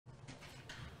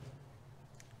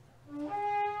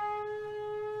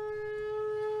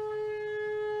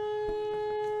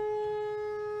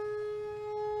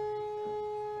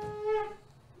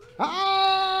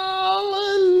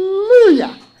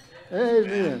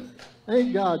good?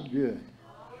 Ain't God good?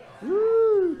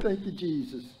 Woo! Thank you,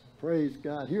 Jesus. Praise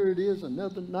God. Here it is,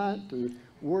 another night to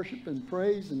worship and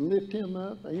praise and lift him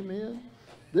up. Amen.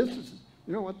 This is,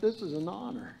 you know what? This is an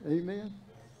honor. Amen.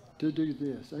 To do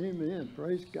this. Amen.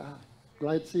 Praise God.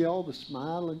 Glad to see all the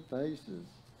smiling faces.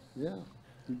 Yeah.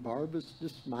 And Barbara's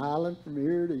just smiling from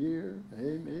ear to ear.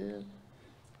 Amen.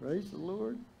 Praise the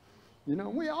Lord. You know,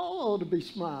 we all ought to be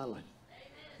smiling.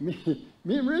 Me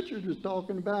and Richard was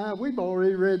talking about how we've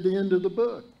already read the end of the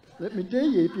book. Let me tell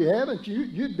you, if you haven't,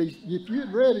 you'd be, if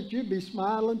you'd read it, you'd be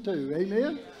smiling too.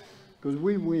 Amen? Because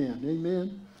we win.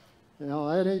 Amen? Now,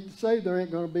 that ain't to say there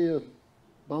ain't going to be a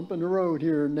bump in the road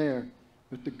here and there.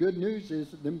 But the good news is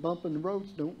that them bump in the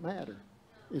roads don't matter.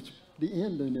 It's the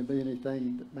ending of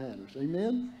anything that matters.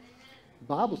 Amen? The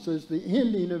Bible says the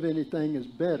ending of anything is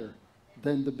better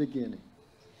than the beginning.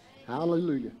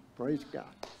 Hallelujah. Praise God.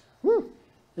 Woo!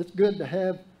 It's good to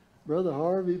have Brother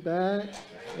Harvey back.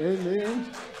 Amen.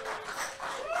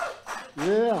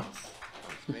 Yeah.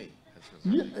 That's me.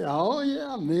 Yeah. Oh,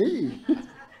 yeah, me.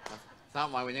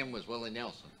 Thought my name was Willie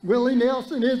Nelson. Willie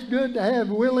Nelson, it's good to have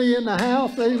Willie in the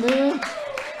house. Amen.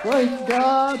 Praise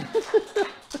God.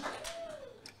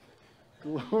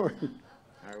 Glory.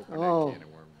 I opened Oh, that can of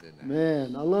worms, didn't I?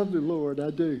 man, I love the Lord.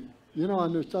 I do. You know,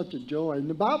 and there's such a joy. And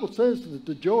the Bible says that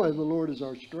the joy of the Lord is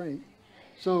our strength.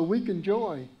 So we can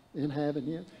joy in having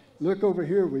him. Look over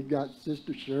here. We've got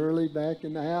Sister Shirley back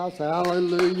in the house.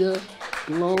 Hallelujah.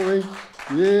 Glory.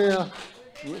 Yeah.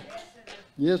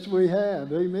 Yes, we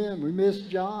have. Amen. We miss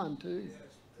John, too.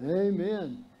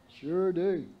 Amen. Sure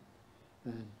do.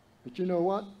 But you know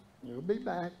what? He'll be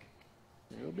back.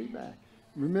 He'll be back.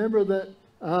 Remember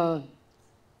that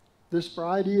this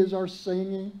Friday is our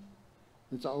singing.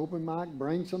 It's an open mic.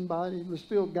 Bring somebody. Let's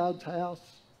fill God's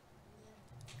house.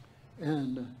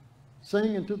 And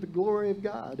singing to the glory of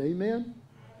God. Amen?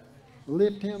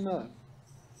 Lift him up.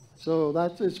 So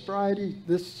that's this Friday.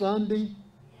 This Sunday,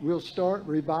 we'll start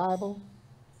revival.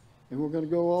 And we're going to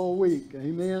go all week.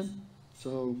 Amen?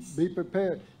 So be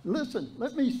prepared. Listen,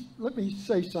 let me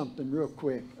say something real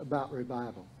quick about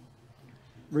revival.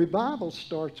 Revival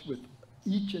starts with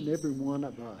each and every one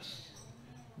of us.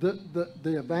 The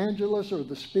evangelist or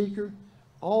the speaker,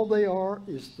 all they are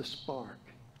is the spark.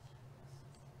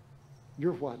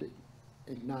 You're what it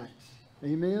ignites.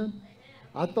 Amen?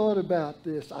 I thought about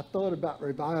this. I thought about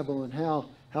revival and how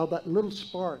that little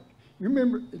spark. You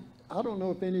remember, I don't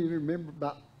know if any of you remember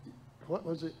about, what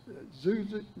was it,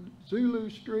 Zulu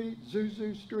Street,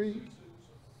 Zuzu Street?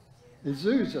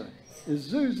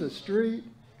 Azusa Street.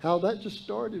 How that just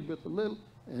started with a little,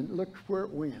 and look where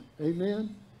it went.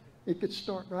 Amen? It could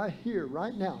start right here,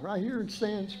 right now, right here in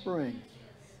Sand Springs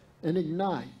and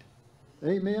ignite.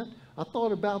 Amen? I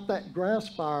thought about that grass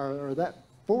fire or that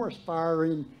forest fire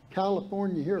in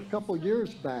California here a couple of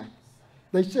years back.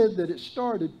 They said that it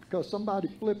started because somebody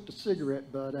flipped a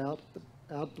cigarette butt out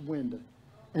the window,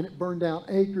 and it burned down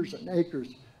acres and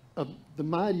acres of the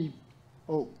mighty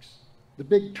oaks. The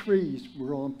big trees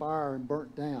were on fire and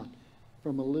burnt down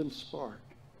from a little spark,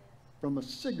 from a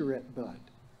cigarette butt.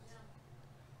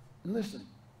 And listen,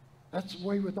 that's the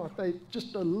way with our faith.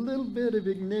 Just a little bit of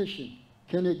ignition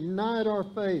can ignite our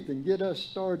faith and get us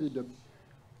started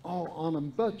on a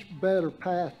much better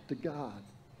path to God.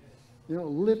 You know,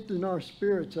 lifting our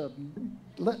spirits up,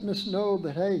 letting us know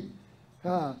that, hey,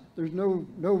 there's no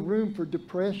room for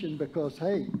depression because,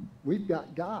 hey, we've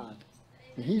got God,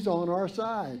 and he's on our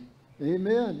side.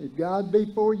 Amen. If God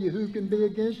be for you, who can be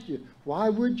against you? Why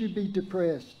would you be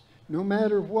depressed? No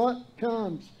matter what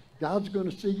comes, God's going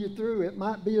to see you through. It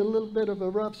might be a little bit of a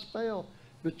rough spell,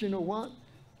 but you know what?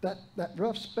 That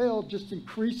rough spell just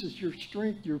increases your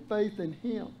strength, your faith in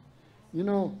him. You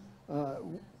know,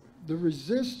 the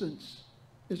resistance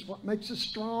is what makes us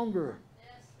stronger.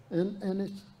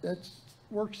 And that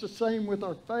works the same with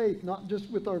our faith, not just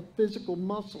with our physical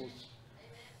muscles,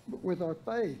 but with our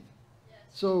faith.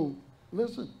 So,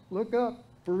 listen, look up,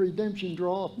 for redemption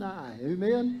draweth nigh.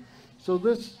 Amen? So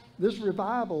this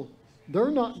revival,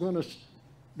 they're not going to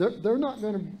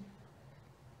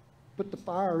put the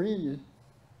fire in you.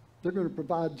 They're going to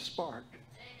provide the spark.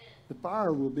 The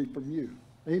fire will be from you.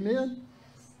 Amen?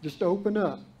 Just open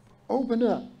up. Open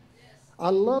up. I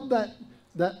love that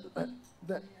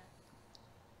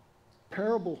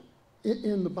parable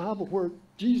in the Bible where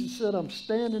Jesus said, I'm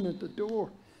standing at the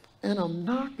door and I'm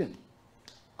knocking.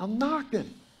 I'm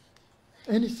knocking.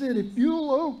 And he said, if you'll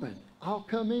open, I'll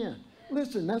come in.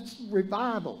 Listen, that's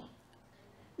revival.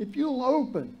 If you'll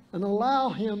open and allow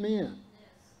him in,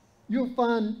 you'll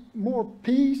find more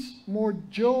peace, more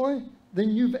joy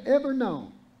than you've ever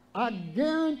known. I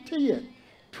guarantee it.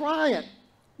 Try it.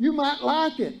 You might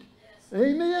like it.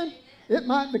 Amen. It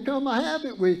might become a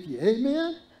habit with you.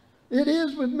 Amen. It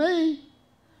is with me.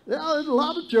 There's a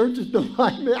lot of churches don't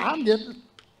like me.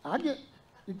 I get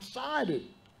excited.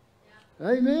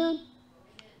 Amen.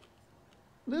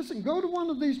 Listen, go to one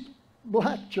of these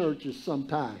black churches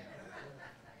sometime.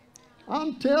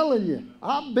 I'm telling you,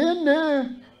 I've been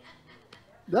there.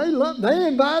 They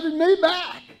invited me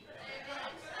back.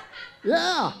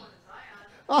 Yeah.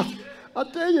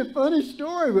 I'll tell you a funny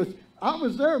story. I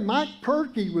was there. Mike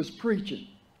Perky was preaching.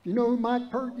 You know who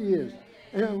Mike Perky is?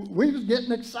 And we was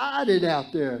getting excited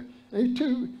out there. And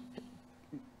two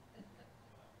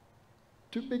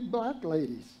big black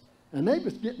ladies. And they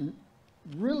was getting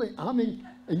really,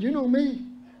 and you know me,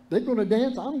 they're going to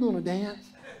dance, I'm going to dance.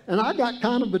 And I got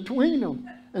kind of between them.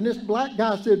 And this black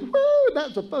guy said, whoo,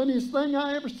 that's the funniest thing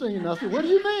I ever seen. I said, what do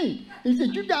you mean? He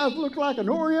said, you guys look like an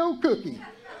Oreo cookie.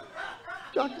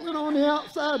 Chocolate on the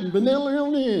outside and vanilla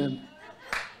on the end.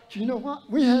 But you know what?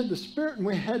 We had the Spirit and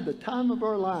we had the time of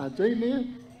our lives.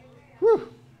 Amen?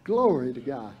 Whew, glory to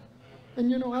God. And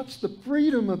you know, that's the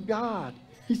freedom of God.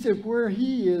 He said, where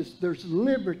He is, there's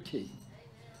liberty.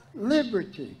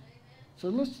 Liberty. So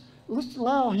let's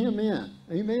allow Him in.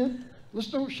 Amen? Let's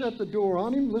don't shut the door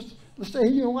on Him. Let's say, hey,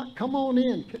 you know what? Come on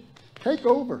in. Take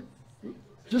over.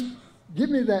 Just give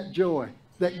me that joy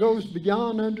that goes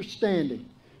beyond understanding.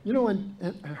 You know, and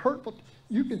hurtful,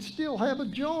 you can still have a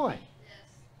joy.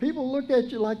 People look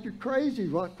at you like you're crazy.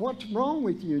 What's wrong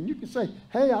with you? And you can say,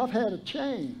 hey, I've had a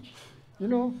change. You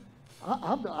know,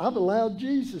 I've allowed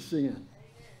Jesus in.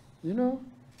 You know?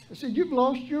 I said, you've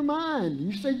lost your mind.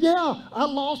 And you say, yeah, I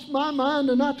lost my mind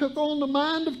and I took on the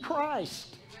mind of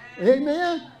Christ.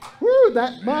 Amen? Woo,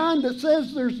 that mind that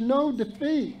says there's no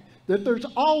defeat, that there's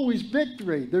always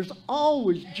victory, there's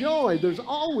always joy, there's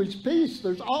always peace,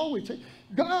 there's always...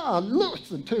 God,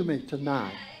 listen to me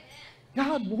tonight.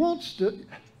 God wants to...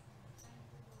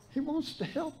 He wants to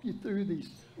help you through these.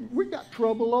 We got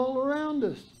trouble all around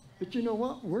us. But you know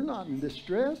what? We're not in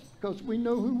distress because we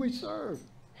know who we serve.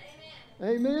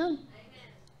 Amen? Amen?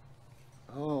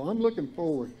 Oh, I'm looking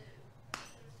forward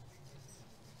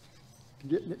to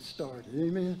getting it started.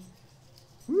 Amen?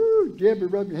 Woo! Debbie,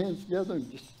 rub your hands together and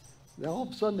just, all of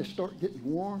a sudden they start getting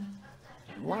warm.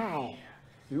 Wow!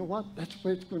 You know what? That's the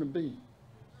way it's going to be.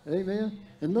 Amen?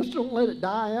 And let's don't let it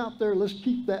die out there. Let's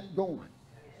keep that going.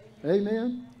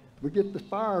 Amen? We get the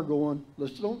fire going.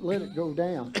 Let's don't let it go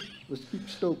down. Let's keep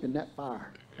stoking that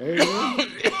fire. Amen?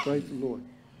 Praise the Lord.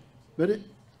 But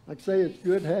like I say, it's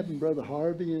good having Brother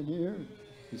Harvey in here.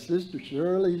 And Sister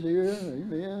Shirley's here.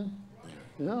 Amen.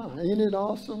 Yeah, ain't it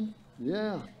awesome?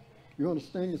 Yeah. You want to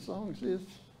sing a song, sis?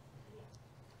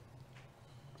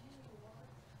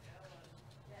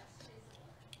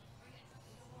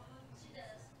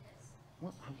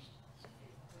 What?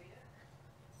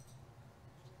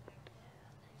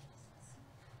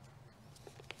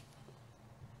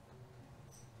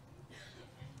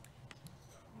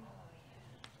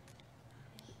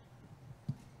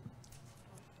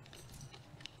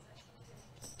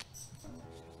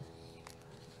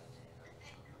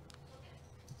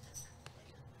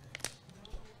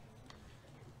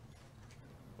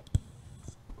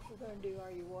 We're going to do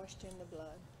Are You Washed in the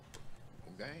Blood?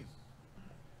 Okay.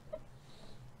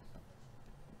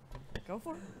 Go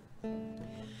for it.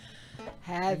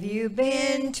 Have you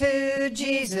been to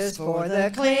Jesus for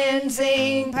the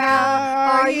cleansing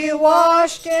power? Are you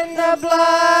washed in the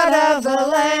blood of the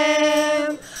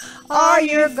Lamb? Are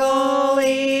you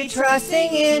fully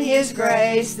trusting in His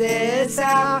grace this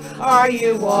hour? Are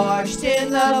you washed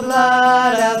in the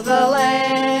blood of the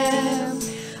Lamb?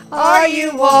 Are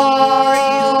you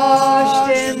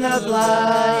washed in the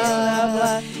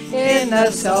blood, in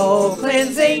the soul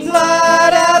cleansing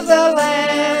blood of the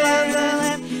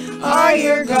Lamb? Are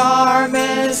your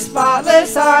garments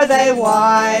spotless? Are they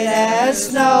white as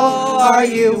snow? Are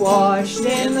you washed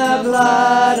in the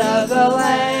blood of the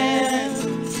Lamb?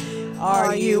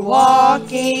 Are you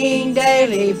walking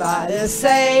daily by the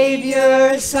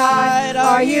Savior's side?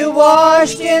 Are you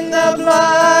washed in the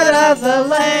blood of the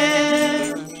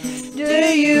Lamb? Do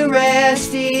you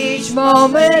rest each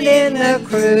moment in the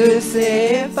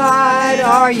crucified?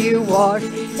 Are you washed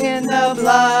in the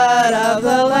blood of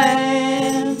the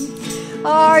Lamb?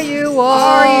 Are you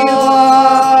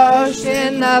washed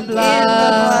in the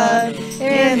blood,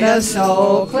 in the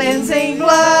soul cleansing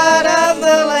blood of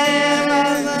the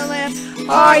Lamb?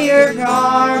 Are your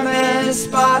garments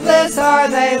spotless? Are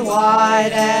they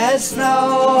white as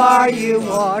snow? Are you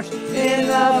washed in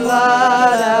the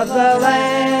blood of the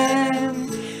Lamb?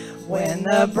 When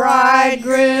the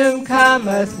bridegroom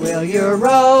cometh, will your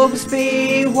robes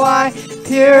be white,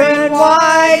 pure and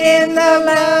white in the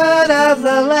blood of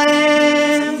the Lamb?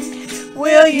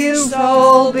 Will you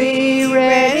soul be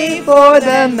ready for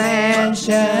the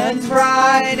mansion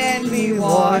bright and be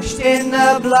washed in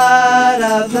the blood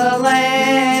of the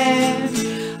Lamb?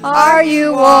 Are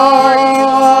you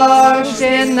washed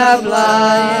in the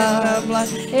blood,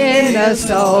 in the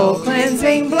soul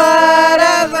cleansing blood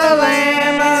of the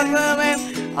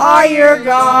Lamb? Are your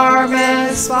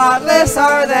garments spotless?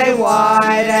 Are they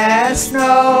white as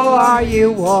snow? Are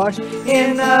you washed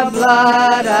in the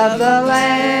blood of the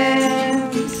Lamb?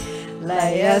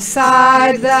 Lay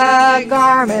aside the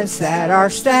garments that are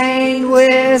stained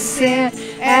with sin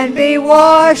and be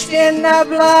washed in the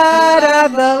blood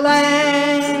of the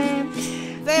Lamb.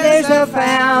 There's a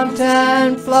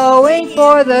fountain flowing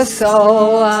for the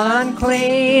soul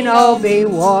unclean. Oh, be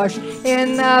washed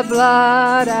in the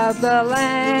blood of the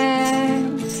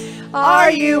Lamb.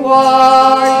 Are you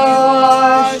washed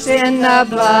in the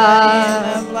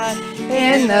blood,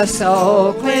 in the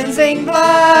soul cleansing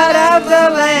blood of the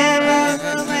Lamb?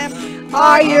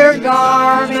 Are your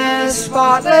garments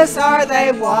spotless? Are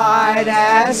they white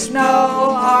as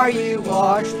snow? Are you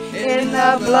washed in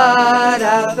the blood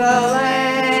of the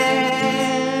Lamb?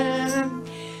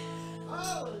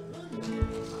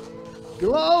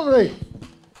 Glory!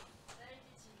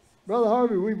 Brother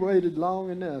Harvey, we've waited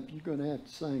long enough. You're going to have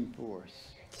to sing for us.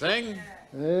 Sing.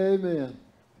 Amen.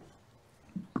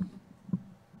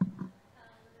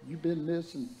 You've been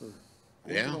missing for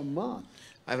over a month.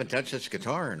 I haven't touched this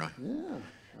guitar in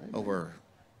over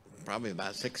probably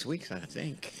about 6 weeks, I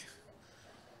think.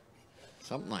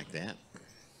 Something like that.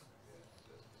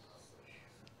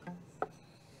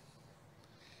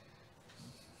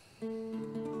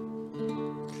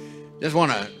 Just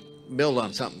want to build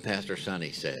on something Pastor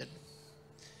Sonny said.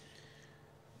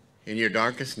 In your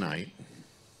darkest night,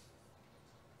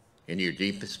 in your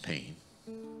deepest pain,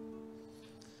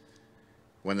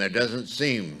 when there doesn't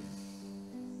seem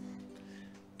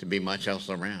to be much else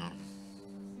around,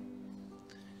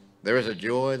 there is a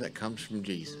joy that comes from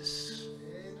Jesus.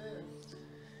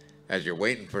 As you're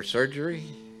waiting for surgery,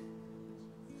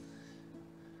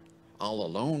 all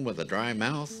alone with a dry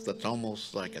mouth that's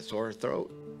almost like a sore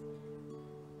throat,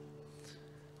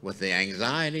 with the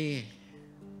anxiety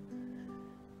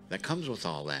that comes with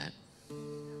all that,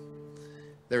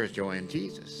 there is joy in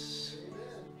Jesus.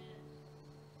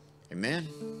 Amen?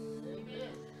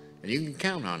 And you can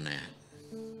count on that.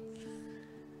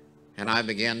 And I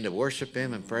began to worship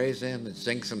him and praise him and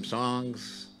sing some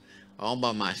songs all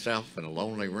by myself in a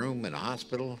lonely room in a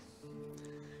hospital.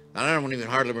 And I don't even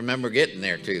hardly remember getting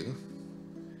there too.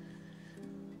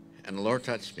 And the Lord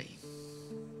touched me.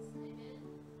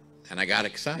 And I got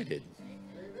excited.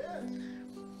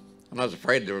 And I was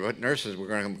afraid the nurses were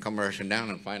going to come rushing down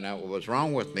and find out what was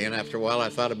wrong with me. And after a while I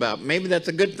thought about maybe that's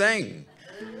a good thing,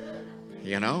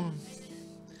 you know.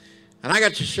 And I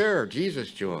got to share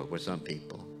Jesus' joy with some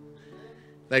people.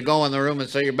 They'd go in the room and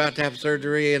say, you're about to have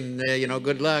surgery and, you know,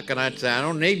 good luck. And I'd say, I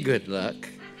don't need good luck.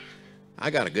 I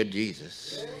got a good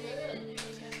Jesus.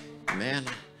 Amen.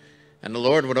 And the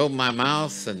Lord would open my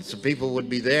mouth and some people would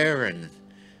be there. And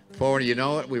before you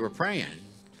know it, we were praying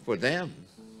for them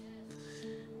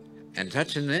and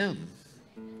touching them.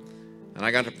 And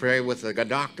I got to pray with a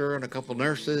doctor and a couple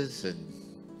nurses. And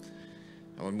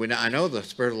I know the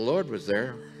Spirit of the Lord was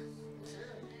there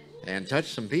and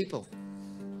touched some people.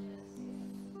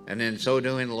 And in so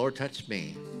doing, the Lord touched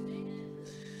me.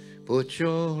 Put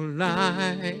your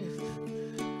life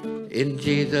in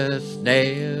Jesus'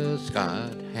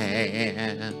 nail-scarred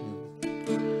hand.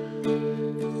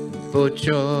 Put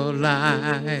your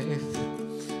life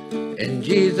in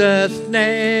Jesus'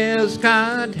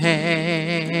 nail-scarred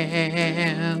hands.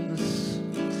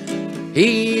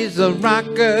 He's the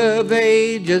rock of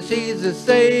ages, he's the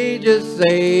sage of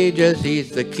sages,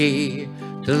 he's the key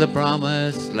to the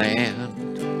promised land.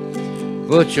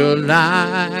 Put your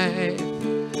life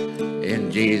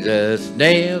in Jesus'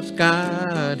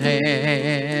 nail-scarred hand.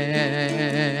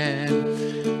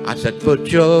 I said, put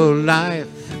your life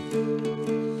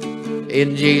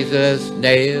in Jesus'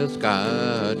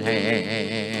 nail-scarred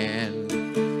hand.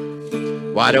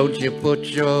 Why don't you put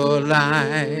your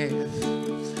life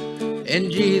in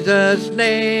Jesus'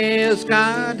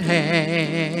 nail-scarred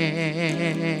hand?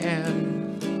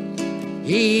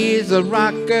 He's the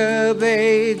rock of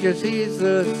ages, he's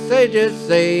the sage's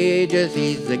sages,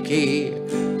 he's the key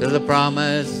to the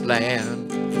promised land.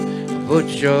 Put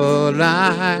your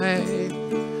life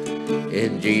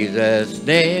in Jesus'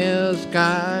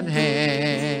 nail-scarred hand.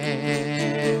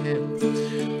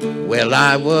 Well,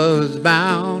 I was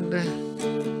bound,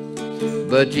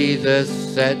 but Jesus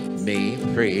set me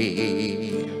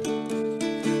free.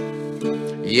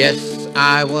 Yes,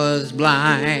 I was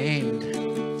blind,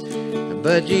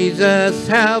 but Jesus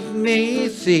helped me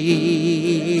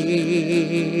see.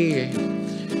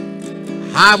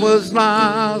 I was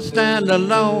lost and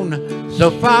alone, so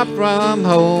far from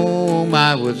home,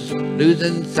 I was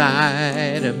losing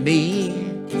sight of me.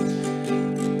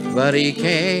 But he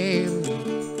came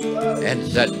and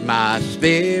set my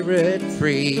spirit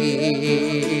free.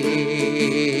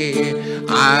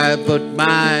 I put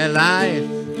my life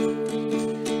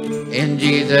in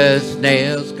Jesus'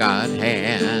 nail-scarred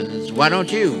hands. Why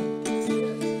don't you?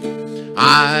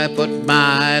 I put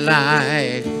my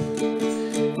life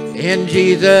in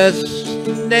Jesus'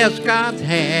 nail-scarred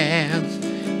hands.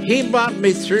 He brought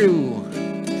me through.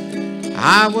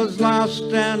 I was lost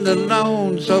and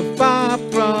alone, so far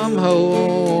from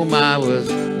home, I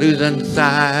was losing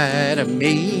sight of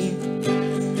me.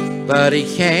 But he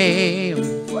came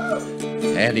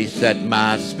and he set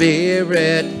my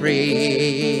spirit free.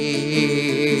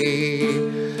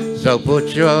 So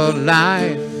put your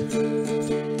life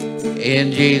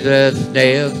in Jesus'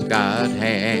 nail-scarred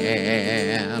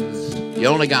hands. You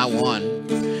only got one.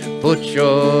 Put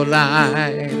your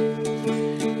life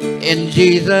in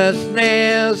Jesus'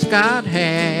 nail-scarred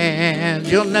hands.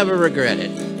 You'll never regret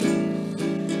it.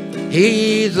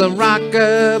 He's the rock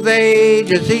of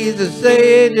ages. He's the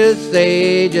sage of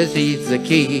sages. He's the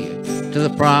key to the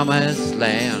promised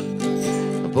land.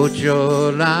 Put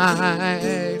your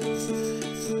life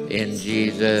in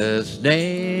Jesus'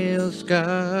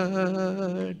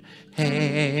 nail-scarred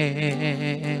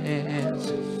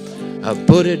hands. I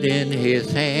put it in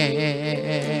his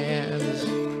hands.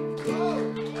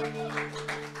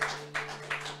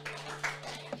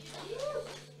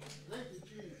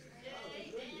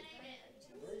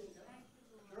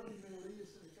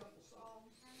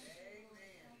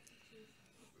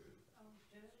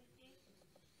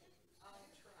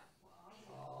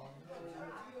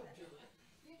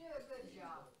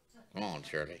 Come on,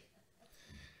 Shirley.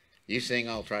 You sing,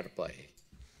 I'll try to play.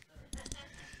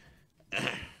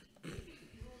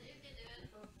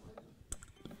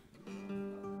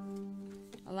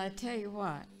 Well, I tell you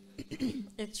what,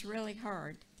 it's really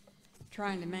hard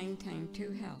trying to maintain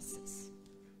two houses.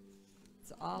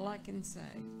 That's all I can say.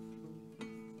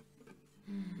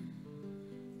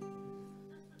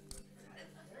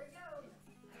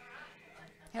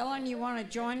 Helen, you want to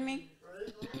join me?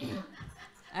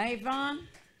 Avon,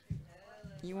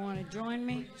 you want to join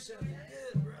me?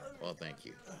 Well, thank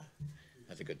you.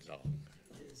 That's a good song.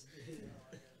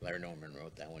 Larry Norman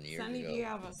wrote that one years Sonny, ago. do you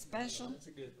have a special?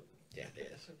 Yeah,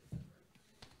 it is.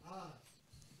 I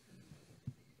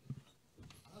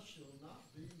shall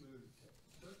not be moved.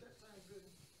 Does that sound good?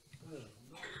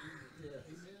 Not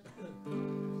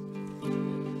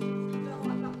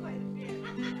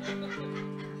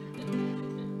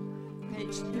Amen.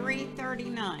 Page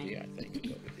 339. Yeah, I think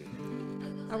so.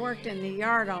 I worked in the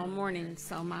yard all morning,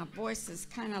 so my voice is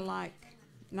kind of like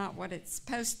not what it's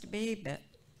supposed to be, but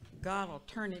God will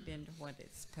turn it into what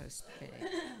it's supposed to be.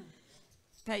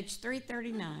 Page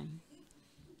 339.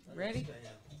 Ready?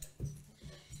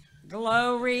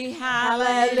 Glory,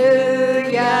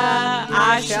 hallelujah,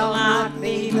 I shall not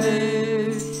be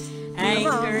moved.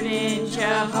 Anchored in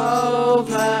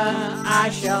Jehovah, I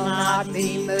shall not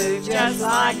be moved. Just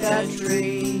like a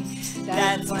tree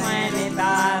that's planted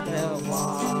by the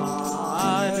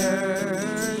waters,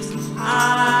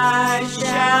 I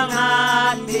shall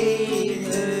not be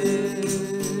moved.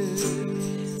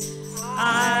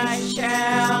 I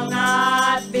shall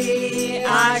not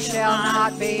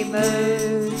be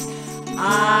moved.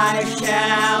 I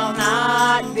shall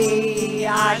not be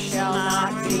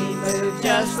moved.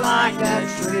 Just like a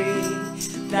tree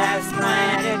that's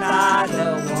planted by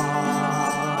the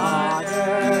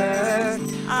water,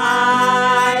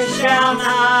 I shall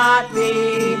not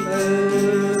be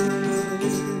moved.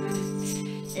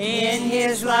 In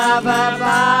his love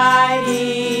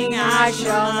abiding, I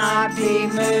shall not be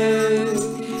moved.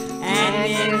 And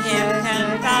in him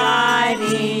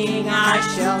confiding, I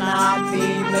shall not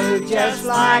be moved. Just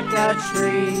like a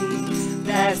tree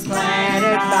that's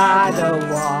planted by the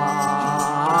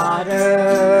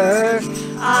waters,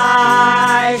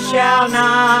 I shall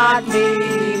not be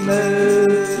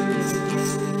moved.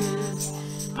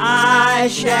 I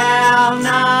shall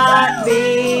not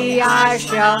be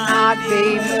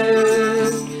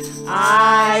moved.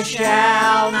 I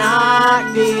shall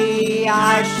not be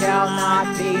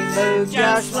moved.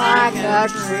 Just like a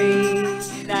tree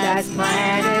that's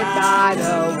planted by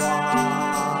the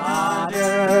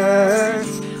waters,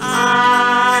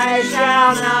 I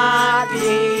shall not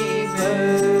be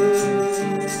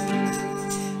moved.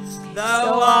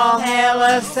 Though all hell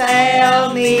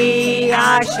assail me,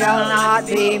 I shall not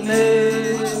be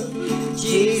moved.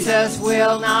 Jesus Jesus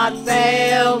will not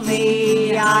fail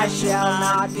me. I shall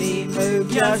not be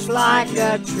moved, just like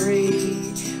a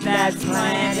tree that's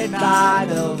planted by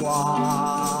the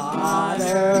water.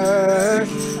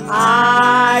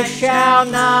 I shall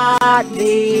not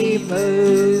be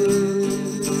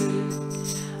moved.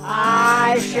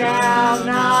 I shall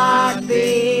not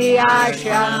be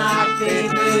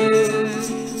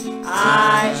moved.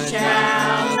 I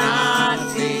shall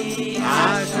not be moved,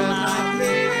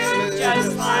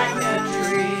 just like a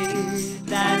tree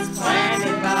that's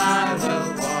planted by the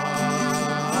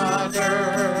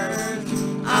waters.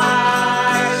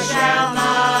 I shall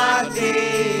not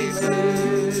be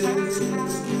moved.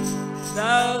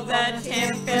 Though the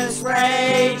tempest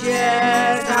rages,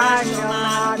 I shall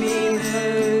not be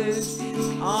moved.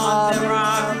 On the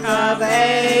rock of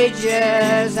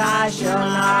ages, I shall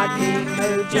not be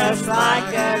moved, just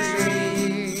like a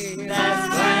tree that's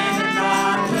planted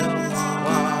by the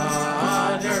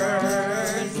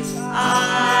waters.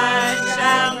 I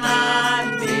shall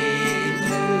not be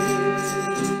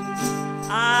moved.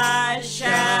 I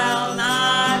shall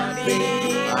not be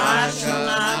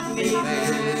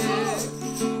moved.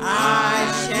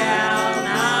 I shall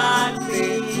not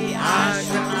be moved,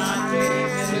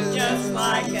 just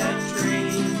like a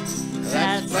tree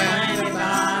that's planted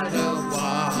by the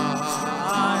waters.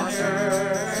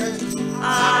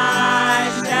 I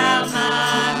shall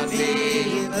not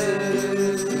be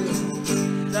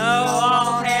moved. Though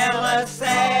all hell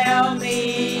assail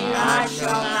me, I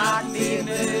shall not be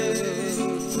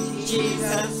moved.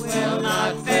 Jesus will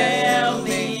not fail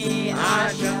me.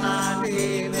 I shall not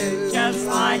be moved, just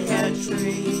like a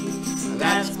tree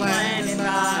that's planted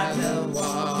by the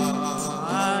waters.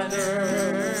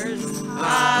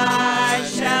 I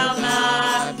shall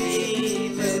not be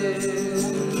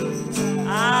moved.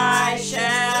 I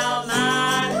shall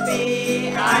not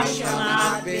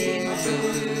be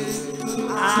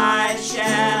moved. I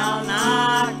shall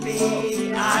not be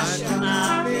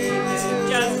moved,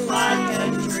 just like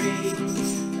a tree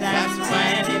that's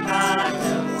planted by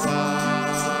the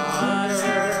waters.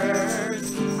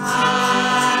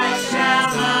 I shall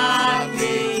not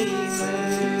be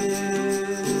moved.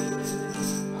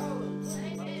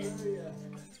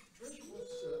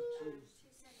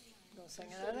 Gonna sing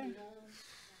another?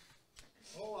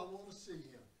 Oh, I want to see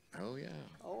him. Oh, yeah.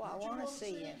 Oh, I want to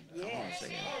see him. Yes.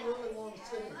 I really want to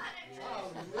see him. I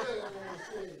really want to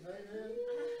see him. Amen.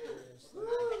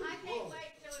 I can't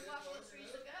wait till we watch those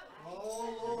trees go.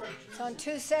 Oh, Lord. It's on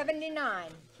 279.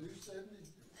 270.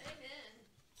 Amen.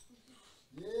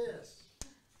 Yes.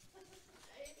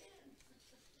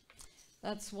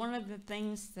 That's one of the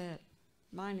things that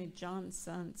mine and John's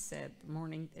son said the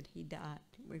morning that he died.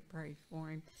 We prayed for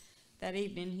him. That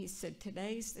evening he said,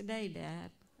 "Today's the day,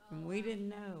 Dad." And we didn't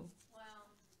know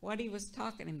what he was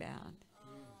talking about.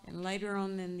 And later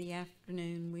on in the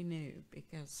afternoon we knew,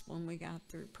 because when we got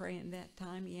through praying that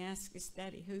time, he asked his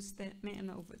daddy, "Who's that man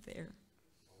over there?"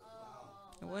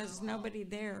 There was nobody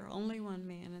there, only one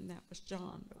man, and that was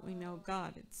John. But we know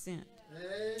God had sent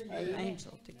an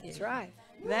angel to get him. That's right.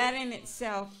 That in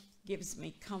itself gives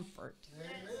me comfort.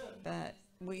 But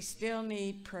we still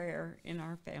need prayer in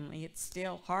our family. It's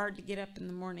still hard to get up in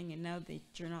the morning and know that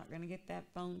you're not going to get that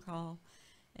phone call.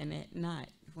 And at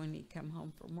night, when he'd come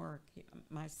home from work,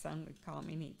 my son would call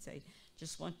me and he'd say,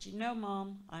 "Just want you to know,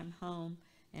 Mom, I'm home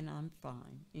and I'm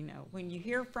fine." You know, when you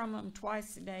hear from them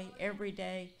twice a day, every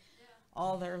day,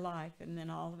 all their life, and then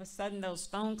all of a sudden those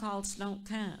phone calls don't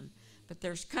come. But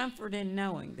there's comfort in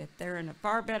knowing that they're in a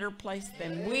far better place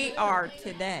than we are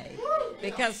today,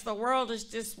 because the world is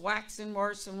just waxing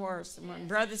worse and worse. And when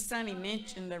Brother Sonny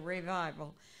mentioned the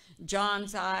revival,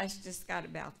 John's eyes just got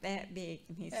about that big,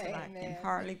 and he said, "I can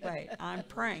hardly wait." I'm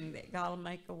praying that God will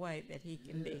make a way that he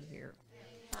can be here.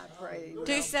 I pray.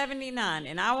 279,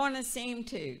 and I want to sing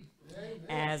too.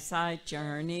 As I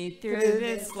journey through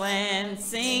this land,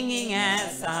 singing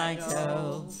as I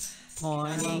go,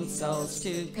 pointing souls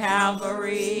to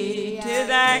Calvary, to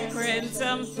that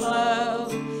crimson flow.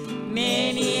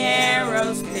 Many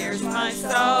arrows pierce my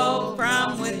soul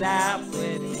from without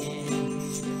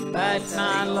within, but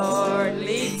my Lord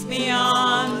leads me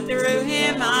on, through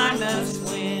him I must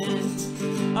win.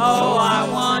 Oh, I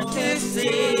want to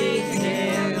see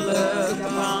him, look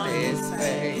upon his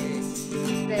face,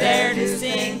 there to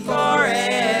sing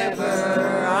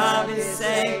forever of his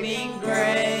saving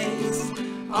grace.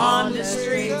 On the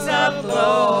streets of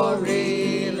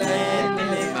glory, let me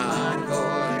lift my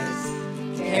voice.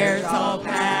 Cares all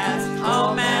past,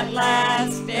 home at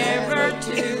last, ever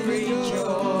to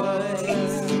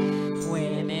rejoice.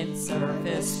 When in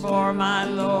service for my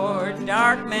Lord,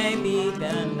 dark may be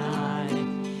the night,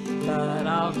 but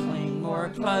I'll cling more For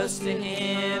close to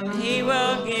him he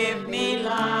will give me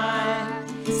life.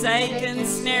 Satan's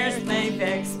snares may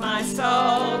vex my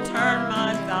soul, turn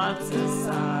my thoughts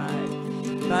aside.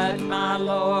 But my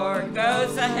Lord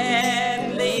goes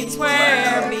ahead, leads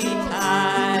where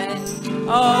betide.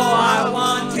 Oh, I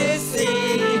want to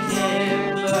see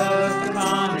him, look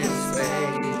upon his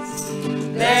face,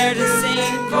 there to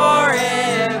sing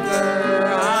forever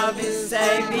of his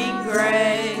saving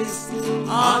grace.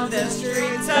 On the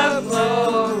streets of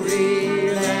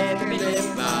glory, let me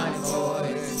lift my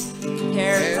voice.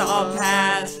 Cares all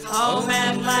past, home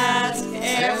at last,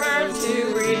 ever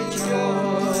to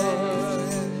rejoice.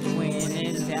 When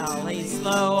in valleys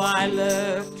low I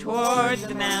look toward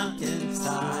the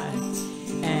mountainside,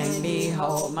 and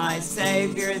behold my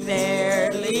Savior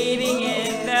there, leading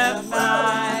in the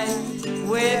fight,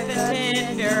 with a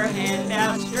tender hand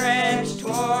outstretched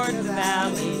toward the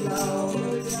valley low.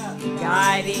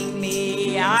 Guiding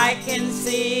me, I can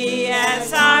see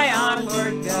as I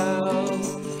onward go.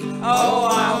 Oh,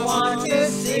 I want to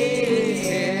see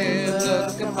him,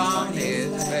 look upon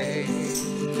his face,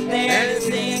 there to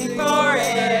sing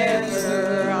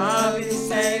forever of his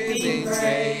saving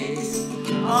grace.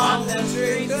 On the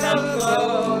streets of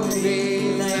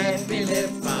glory, let me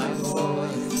lift my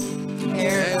voice.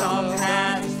 Cares all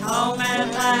past, home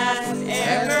at last,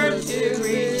 ever to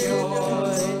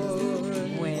rejoice.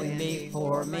 When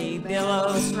before me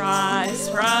billows rise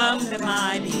from the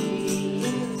mighty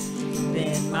deep,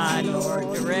 then my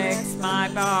Lord directs my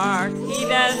bark, he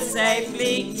does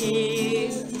safely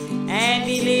keep, and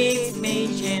he leads me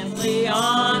gently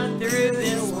on through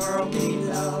this world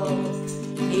below.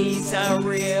 He's a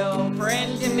real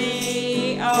friend to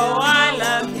me, oh, I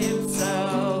love him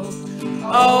so.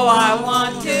 Oh, I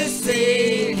want to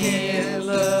see him,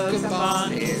 look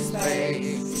upon his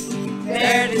face,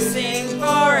 there to sing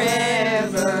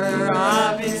forever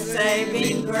of his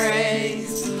saving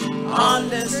grace. On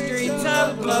the streets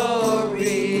of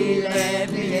glory,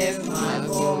 let me lift my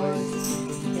voice.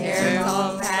 Cares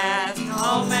all past,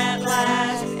 home at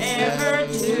last, ever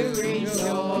to rejoice.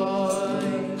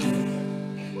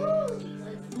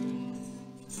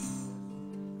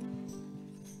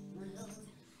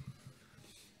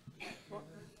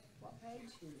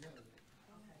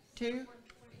 Two?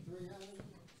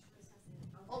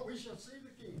 Oh, we shall see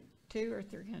the King. 2 or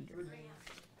 300?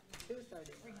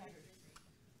 230.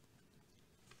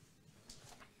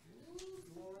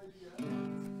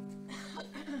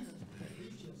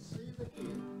 We shall see the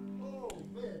King. Oh,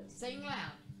 man. Sing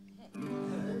loud.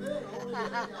 Amen. Oh,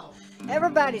 yeah, y'all.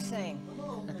 Everybody sing. Come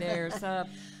on, man. There's a,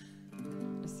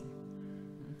 let's see.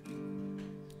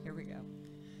 Here we go.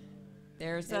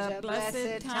 There's a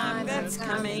blessed time that's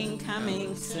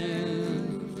coming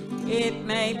soon. It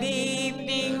may be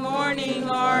evening, morning,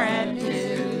 or at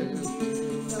noon.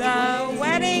 The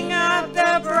wedding of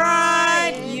the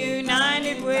bride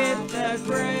united with the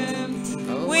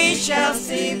groom. We shall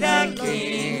see the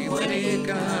King when he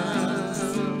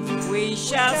comes. We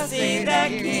shall see the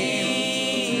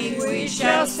King. We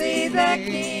shall see the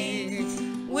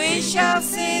King. We shall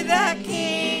see the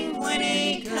King when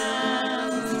he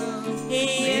comes.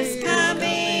 He is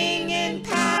coming in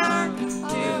power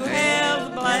to hail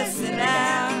the blessed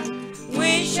hour.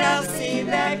 We shall see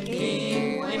the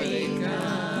King when he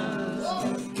comes.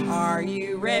 Are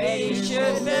you ready?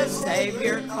 Should the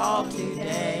Savior call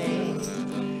today?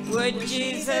 Would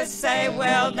Jesus say,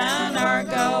 well done, or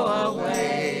go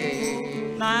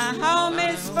away? My home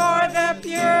is for the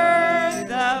pure,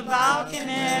 the vile can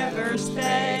never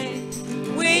stay.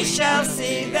 We shall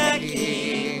see the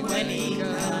King when he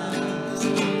comes.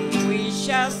 We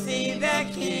shall see the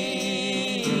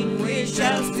King. We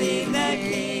shall see the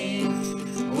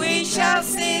King. We shall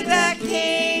see the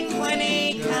King when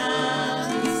he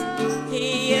comes.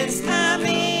 He is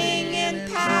coming in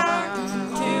power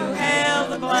to hail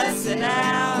the blessed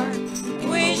hour.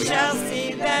 We shall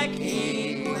see the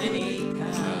King when he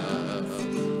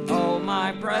comes. Oh,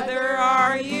 my brother,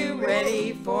 are you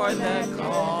ready for the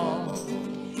call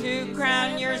to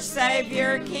crown your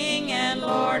Savior, King and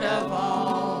Lord of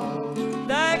all?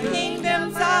 The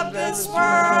kingdoms of this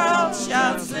world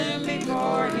shall soon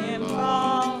before him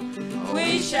fall.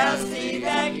 We shall see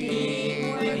the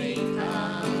King when he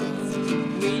comes.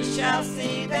 We shall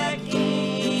see the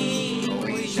King.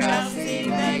 We shall see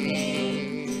the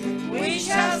King. We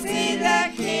shall see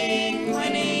the King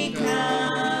when he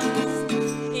comes.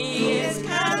 He is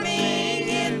coming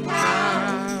in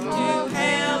power to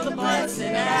hail the blessed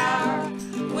hour.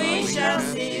 We shall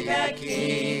see the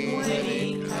King when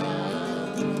he comes.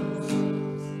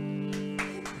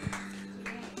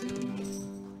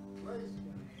 Praise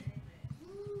God.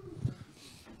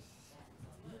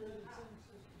 You ready to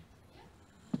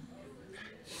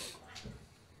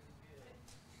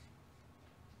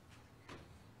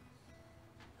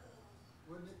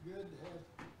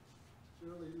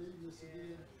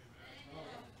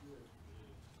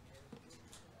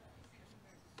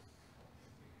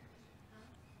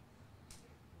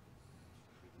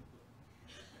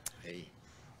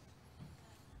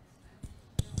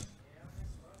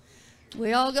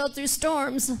We all go through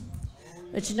storms.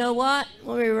 But you know what?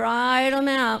 When we ride them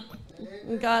out,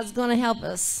 God's going to help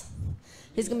us.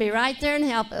 He's going to be right there and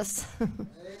help us.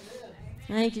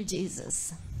 Thank you,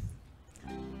 Jesus.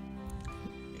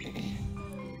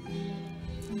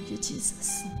 Thank you,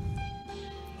 Jesus.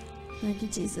 Thank you,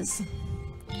 Jesus.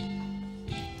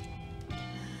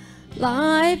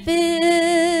 Life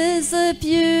is a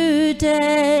few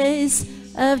days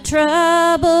of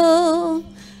trouble.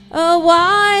 A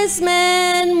wise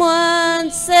man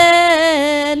once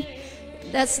said,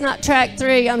 that's not track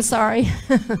 3, I'm sorry.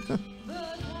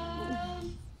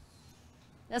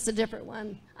 That's a different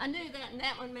one. I knew that, and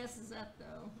that one messes up,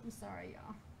 though. I'm sorry,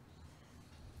 y'all.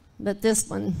 But this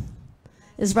one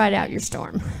is Ride Out Your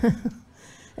Storm.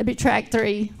 It'd be track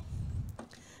 3.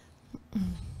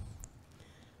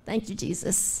 Thank you,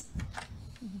 Jesus.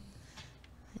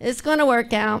 It's going to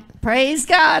work out. Praise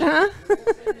God, huh?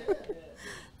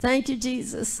 Thank you,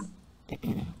 Jesus. There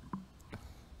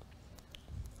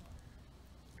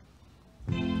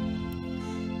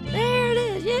it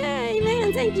is. Yeah,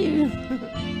 amen. Thank you.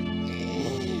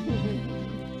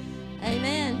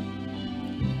 Amen.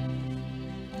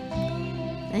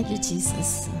 Thank you,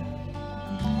 Jesus.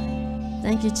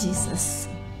 Thank you, Jesus.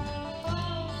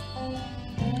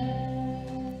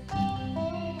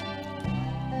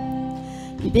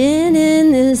 You've been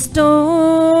in this storm,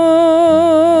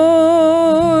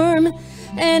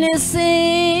 and it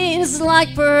seems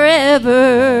like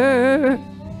forever.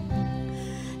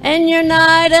 And your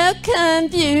night of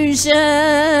confusion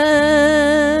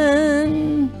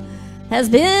has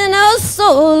been oh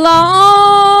so long.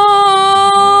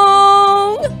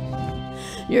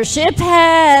 Your ship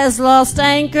has lost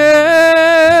anchor,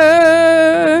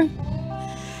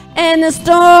 and the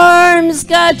storm's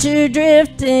got you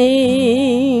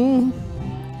drifting.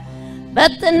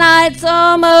 But the night's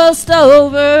almost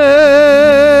over,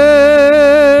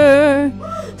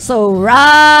 so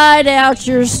ride out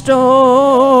your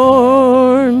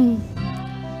storm.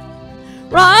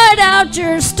 Ride out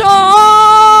your storm.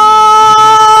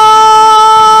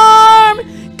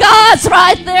 God's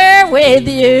right there with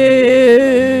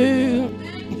you.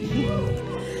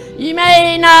 You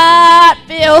may not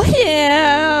feel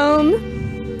Him,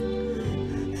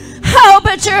 oh,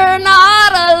 but you're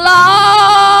not alone.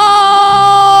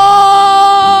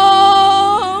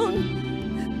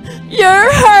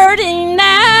 You're hurting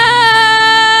now,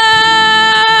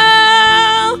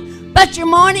 but your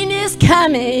morning is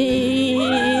coming.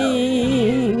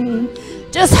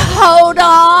 Just hold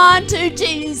on to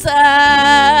Jesus.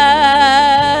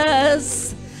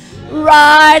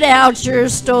 Ride out your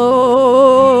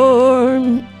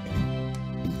storm.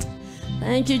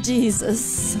 Thank you,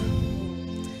 Jesus.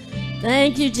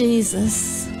 Thank you,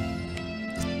 Jesus.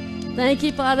 Thank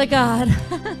you, Father God.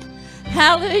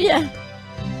 Hallelujah.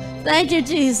 Thank you,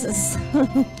 Jesus.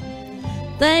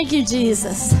 Thank you,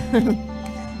 Jesus.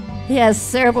 He has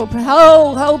several,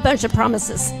 whole bunch of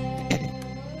promises.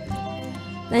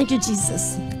 Thank you,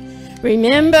 Jesus.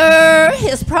 Remember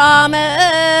His promise.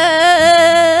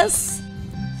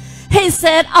 He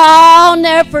said, I'll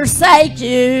never forsake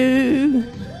you.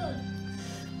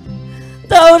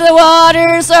 Though the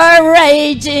waters are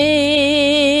raging,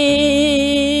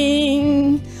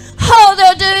 oh,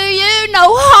 they'll do you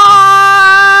no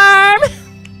harm.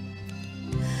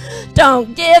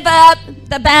 Don't give up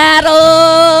the battle,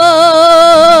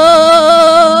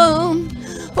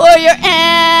 for your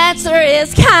answer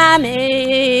is coming.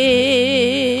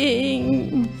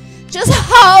 Just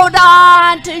hold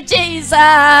on to Jesus.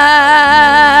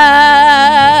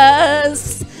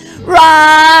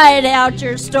 Ride out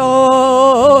your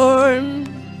storm.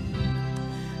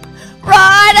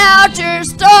 Ride out your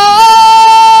storm.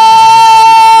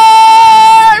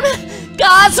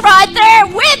 God's right there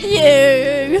with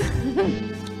you.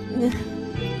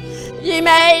 You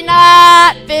may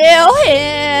not feel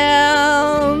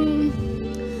Him,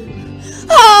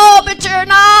 oh, but you're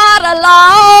not alone.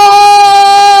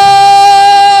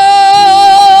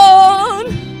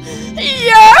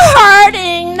 You're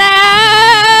hurting now,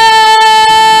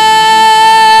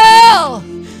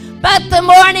 but the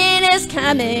morning is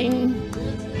coming.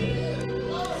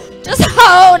 Just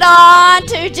hold on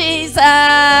to Jesus.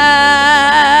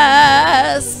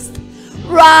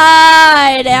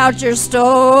 Ride out your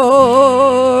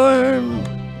storm.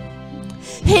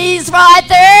 He's right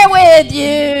there with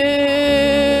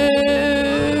you.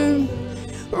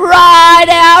 Ride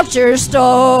out your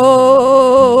storm.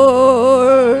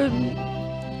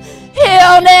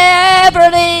 He'll never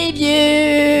leave you.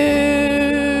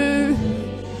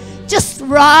 Just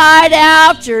ride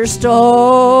out your storm.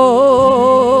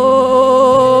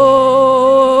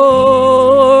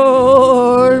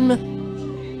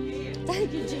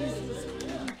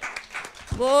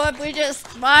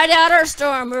 Ride out our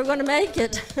storm. We're going to make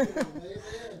it.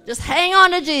 Just hang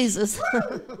on to Jesus.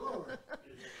 Amen.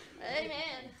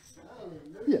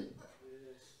 Yeah.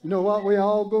 You know what? We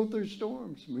all go through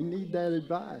storms. We need that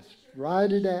advice.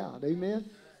 Ride it out.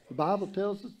 Amen. The Bible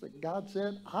tells us that God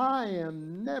said, I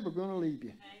am never going to leave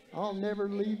you. I'll never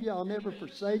leave you. I'll never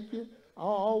forsake you. I'll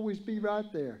always be right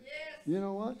there. You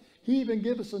know what? He even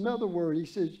gives us another word. He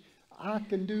says, I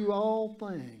can do all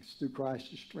things through Christ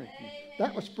who strengthens me.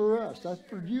 That was for us. That's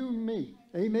for you and me.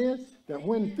 Amen? That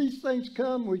when these things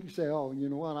come, we can say, oh, you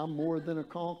know what? I'm more than a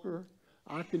conqueror.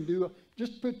 I can do it.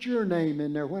 Just put your name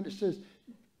in there when it says,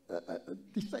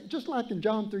 these things, just like in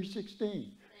John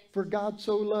 3:16. For God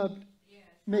so loved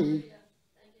me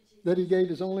that he gave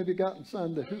his only begotten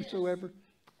Son, that whosoever,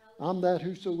 I'm that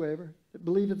whosoever, that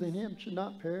believeth in him should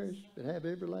not perish, but have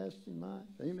everlasting life.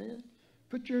 Amen?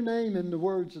 Put your name in the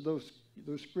words of those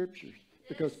scriptures,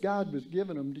 because God was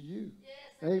giving them to you.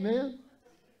 Amen?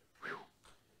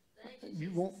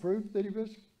 You want proof that he was?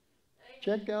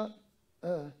 Check out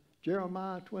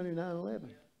Jeremiah 29:11.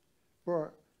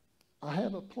 For I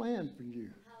have a plan for you.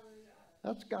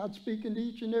 That's God speaking to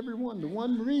each and every one. The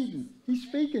one reading, he's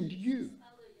speaking to you.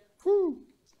 Whew.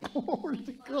 Glory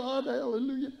to God.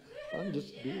 Hallelujah. I'm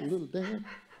just doing a little dance.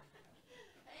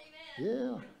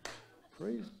 Yeah.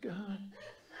 Praise God.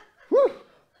 Whew.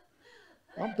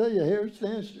 I'll tell you, Harris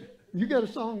Dance. You got a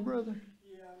song, brother?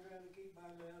 Yeah, I'm trying to keep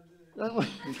my mouth doing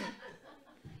it.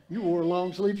 You wore a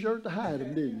long sleeve shirt to hide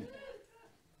them, didn't you?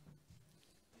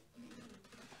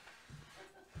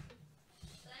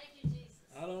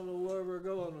 I don't know where we're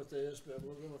going with this, but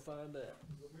we're going to find out.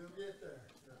 We'll get there.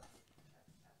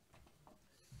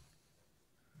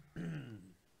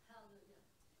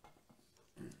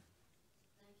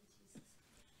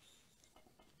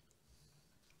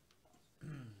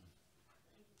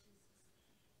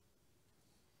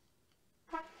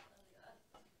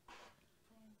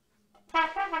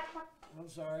 I'm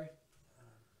sorry.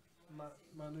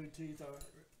 My new teeth aren't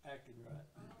acting right.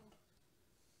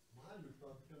 Mine was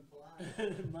probably come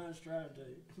flying. Mine's trying to.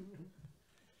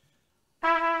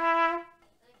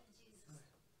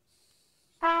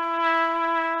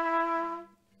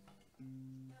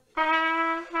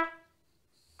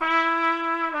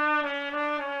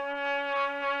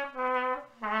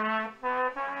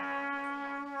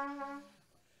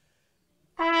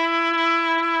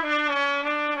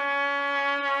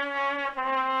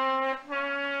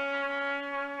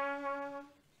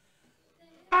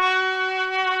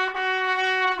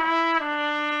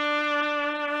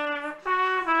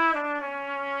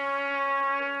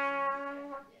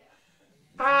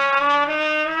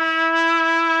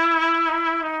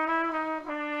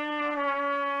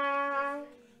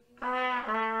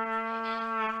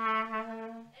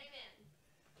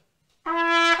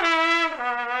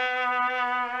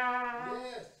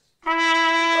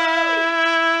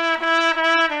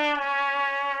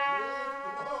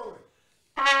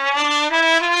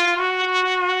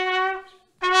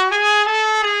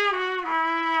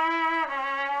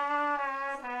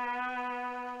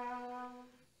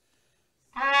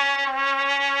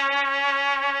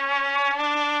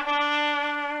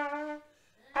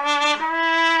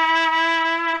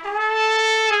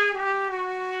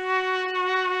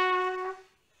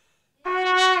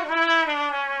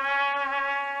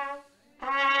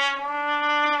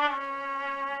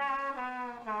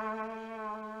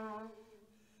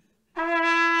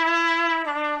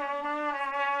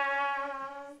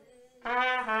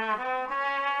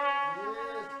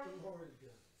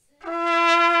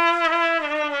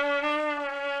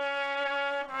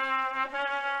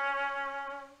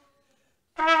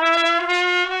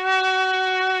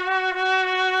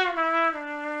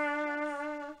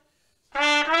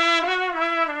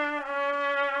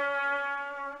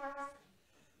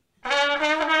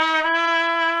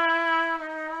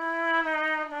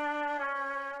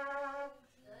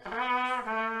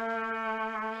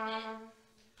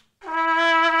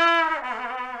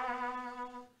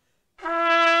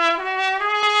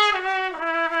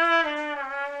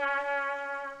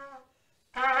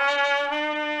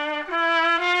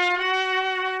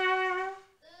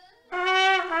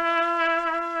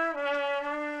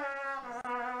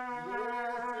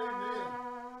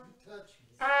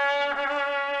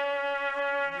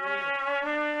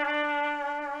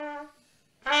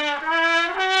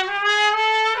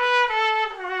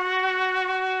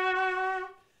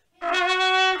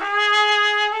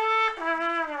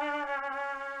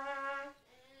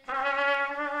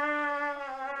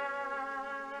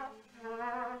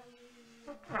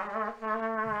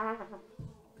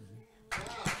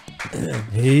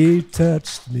 He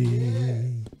touched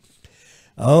me.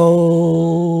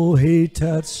 Oh, he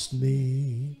touched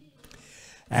me.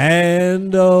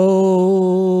 And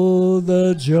oh,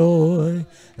 the joy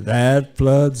that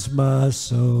floods my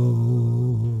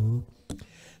soul.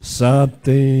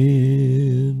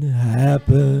 Something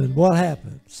happened. What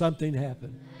happened? Something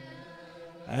happened.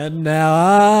 And now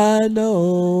I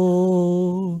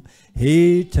know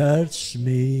he touched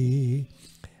me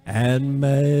and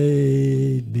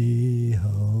made me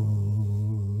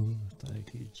whole.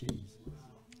 Thank you, Jesus.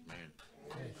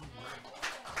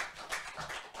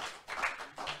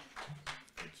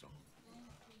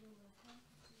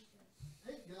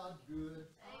 Ain't God good?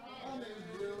 I mean,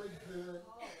 really good.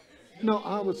 You know,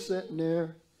 I was sitting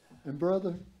there, and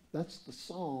brother, that's the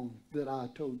song that I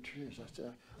told Trish. I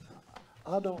said,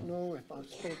 I don't know if I'm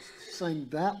supposed to sing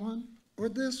that one or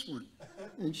this one.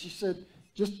 And she said,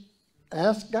 just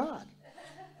ask God.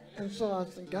 And so I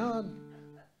said, God,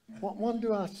 what one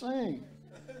do I sing?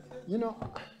 You know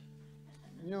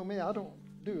me, I don't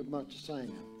do much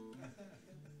singing.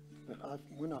 But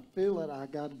when I feel it, I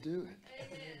got to do it.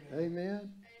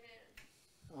 Amen?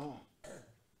 Oh.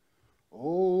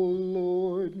 Oh,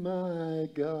 Lord, my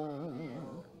God,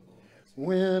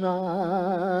 when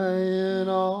I in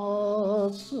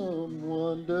awesome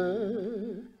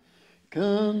wonder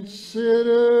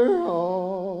consider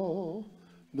all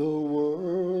the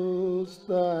worlds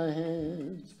thy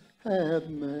hands have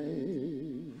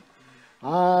made,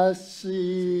 I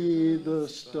see the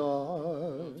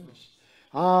stars,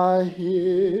 I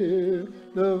hear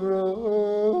the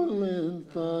rolling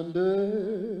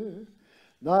thunder,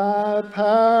 thy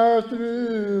power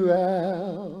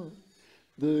throughout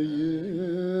the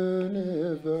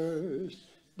universe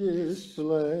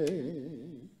display.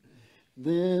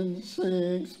 Then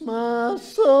sings my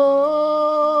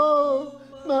soul,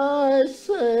 my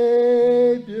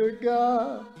Savior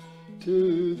God,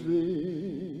 to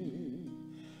thee.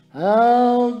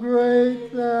 How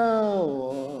great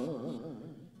thou art,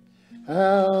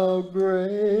 how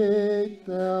great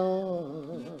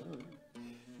thou art.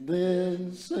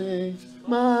 Then sings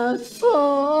my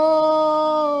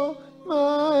soul,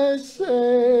 my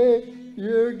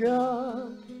Savior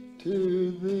God,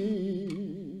 to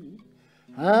thee.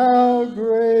 How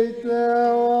great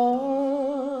thou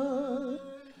art,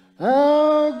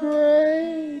 how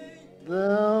great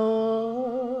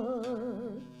thou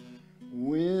art.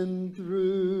 When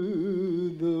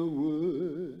through the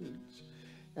woods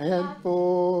and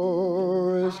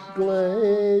forest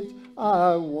glades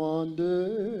I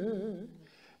wander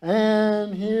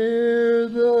and hear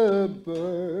the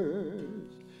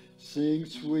birds sing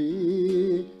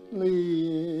sweetly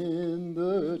in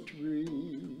the trees.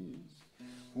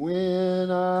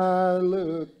 When I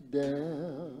look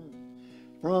down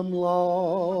from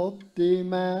lofty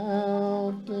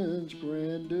mountains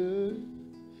grandeur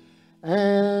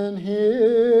and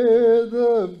hear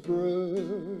the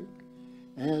brook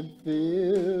and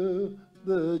feel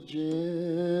the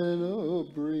gentle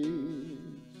breeze,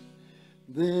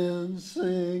 then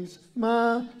sings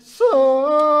my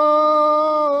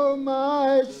soul,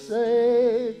 my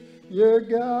Savior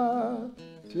God,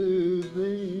 to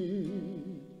thee.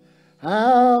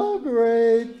 How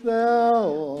great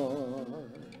thou art,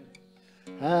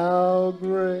 how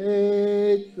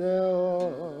great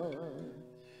thou art.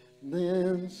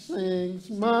 Then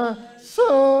sings my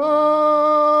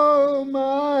soul,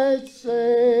 my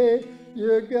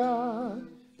Savior God,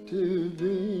 to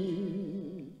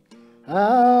thee.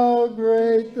 How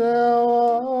great thou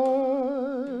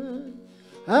art,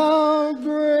 how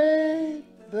great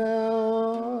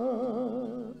thou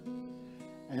art.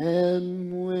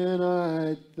 And when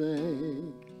I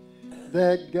think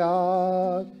that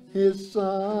God his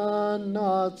Son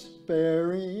not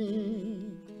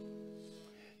sparing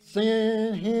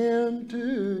sent him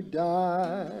to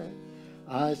die,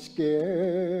 I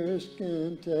scarce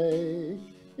can take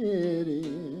it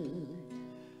in,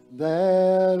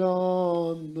 that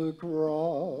on the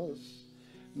cross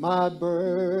my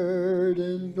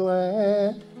burden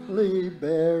gladly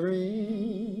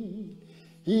bearing,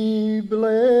 he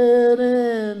bled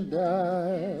and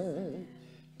died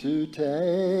to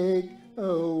take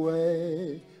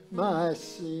away my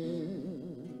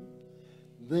sin.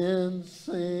 Then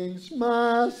sings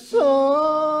my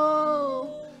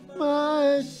soul,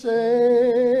 my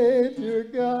Savior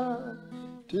God,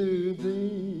 to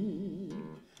thee.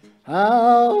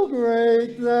 How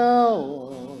great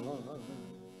thou art,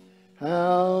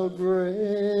 how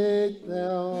great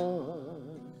thou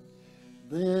art.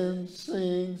 Then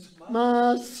sings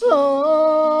my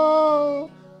soul,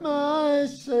 my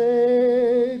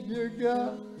Savior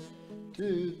God,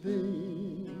 to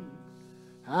thee.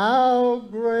 How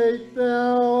great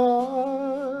thou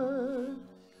art,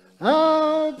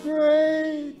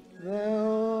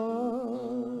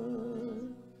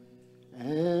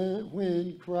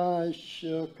 I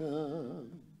shall come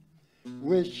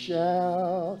with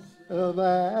shouts of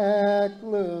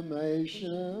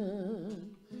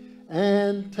acclamation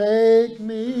and take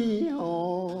me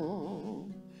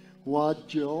home. What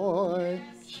joy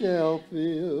shall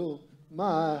fill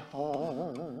my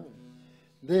heart.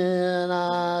 Then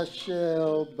I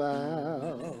shall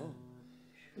bow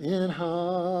in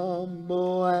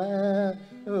humble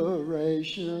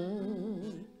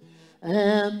adoration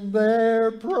and there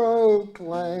proclaim,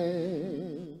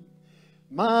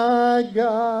 my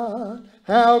God,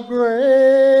 how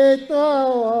great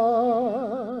thou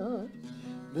art.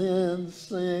 Then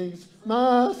sings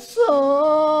my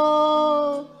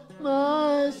soul,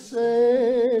 my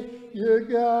Savior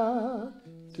God,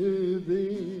 to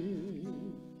thee.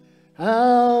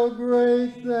 How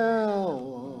great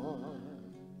thou art,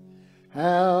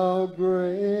 how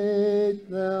great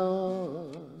thou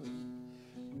art.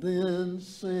 Then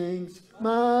sings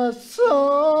my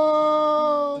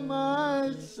soul,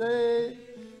 my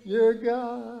Savior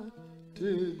God,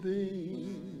 to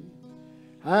thee.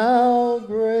 How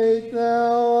great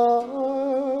thou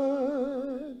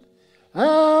art,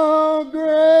 how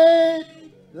great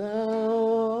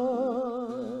thou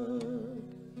art.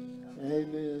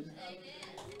 Amen.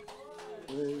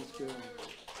 Praise God.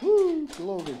 Woo,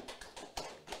 glory.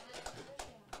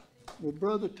 Well,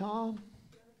 Brother Tom,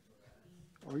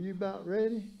 are you about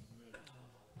ready?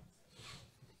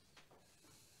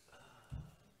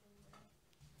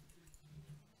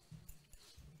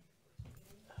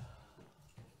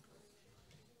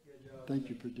 Thank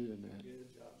you for doing that.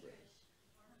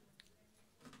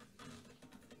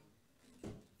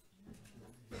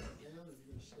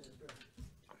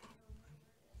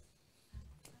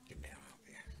 Get down over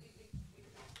here.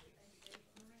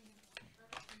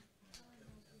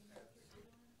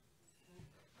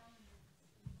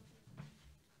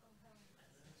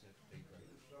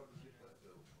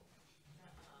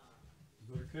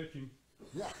 Better catch him.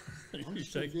 Yeah. I'm He's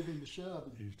just going to taking- give him a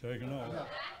shove. He's taking off. Yeah.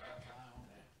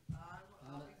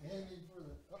 Hanging for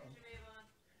the, uh-oh.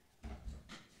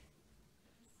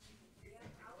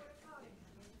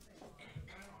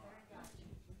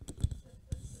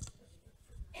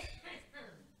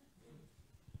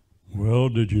 Well,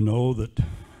 did you know that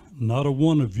not a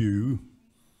one of you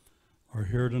are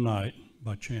here tonight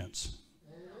by chance?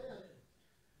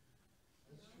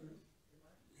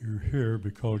 You're here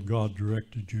because God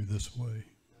directed you this way.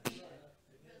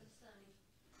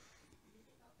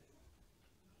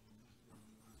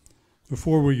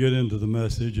 Before we get into the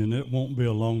message, and it won't be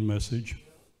a long message,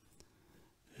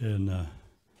 and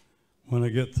when I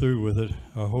get through with it,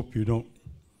 I hope you don't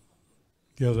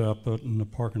get up in the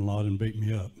parking lot and beat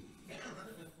me up,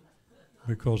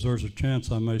 because there's a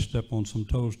chance I may step on some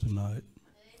toes tonight.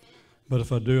 But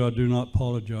if I do not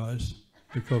apologize,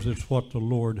 because it's what the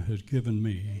Lord has given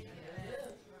me.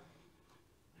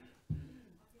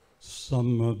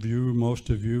 Some of you, most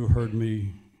of you, heard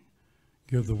me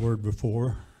give the word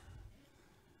before,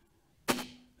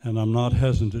 and I'm not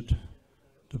hesitant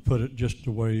to put it just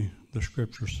the way the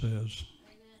scripture says.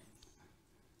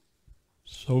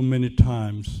 So many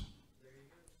times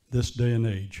this day and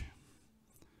age,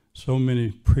 so many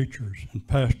preachers and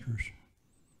pastors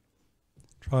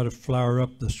try to flower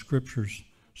up the scriptures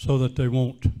so that they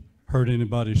won't hurt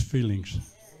anybody's feelings.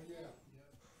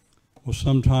 Well,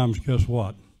 sometimes, guess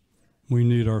what? We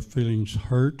need our feelings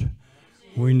hurt.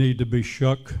 We need to be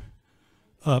shook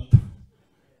up.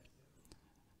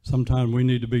 Sometimes we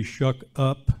need to be shook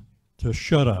up to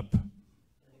shut up.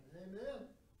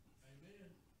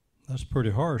 That's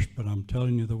pretty harsh, but I'm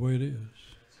telling you the way it is.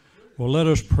 Well, let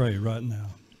us pray right now.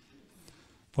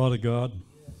 Father God,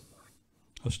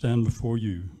 I stand before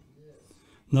you.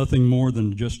 Nothing more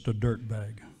than just a dirt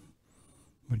bag.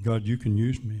 But God, you can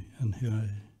use me, and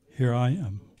here I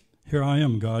am. Here I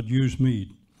am, God. Use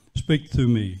me. Speak through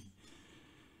me.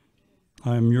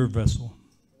 I am your vessel.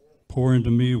 Pour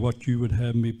into me what you would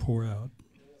have me pour out.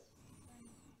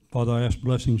 Father, I ask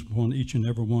blessings upon each and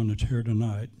every one that's here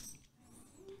tonight.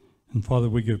 And Father,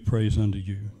 we give praise unto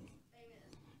you.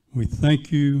 We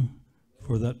thank you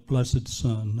for that blessed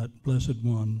Son, that blessed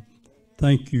one.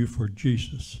 Thank you for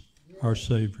Jesus, our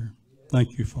Savior.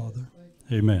 Thank you, Father.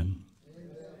 Amen.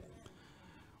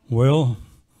 Well,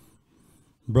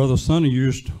 Brother Sonny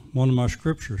used one of my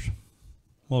scriptures a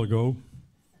while ago,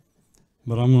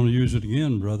 but I'm going to use it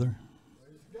again, brother.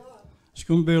 It's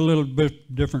going to be a little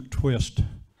bit different twist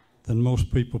than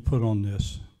most people put on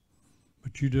this,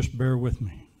 but you just bear with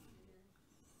me.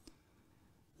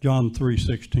 John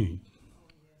 3:16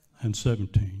 and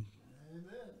 17.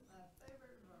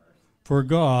 For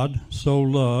God so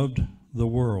loved the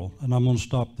world, and I'm going to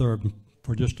stop there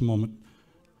for just a moment.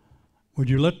 Would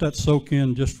you let that soak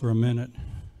in just for a minute?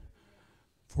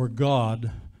 For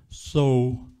God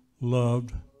so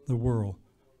loved the world.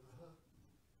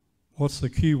 What's the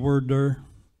key word there?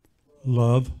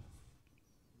 Love.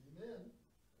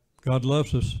 God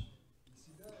loves us.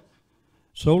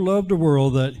 So loved the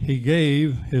world that he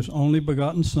gave his only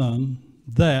begotten Son,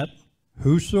 that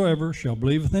whosoever shall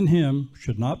believeth in him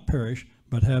should not perish,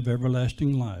 but have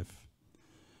everlasting life.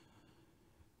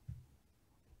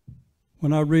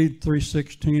 When I read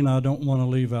 3:16, I don't want to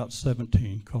leave out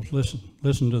 17, because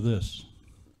listen to this.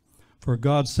 For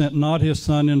God sent not his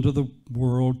Son into the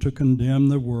world to condemn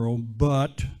the world,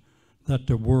 but that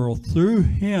the world through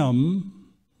him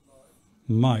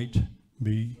might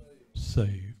be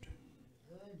saved.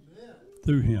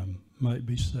 Through him might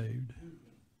be saved.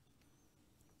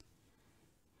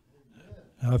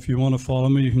 Now, if you want to follow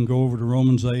me, you can go over to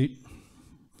Romans 8.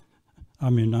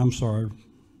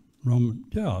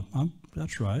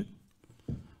 That's right.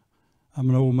 I'm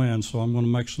an old man, so I'm going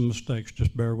to make some mistakes.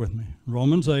 Just bear with me.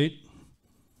 Romans 8,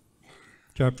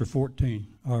 chapter 14,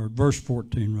 or verse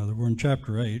 14, rather. We're in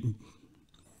chapter 8,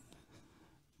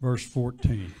 verse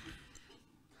 14.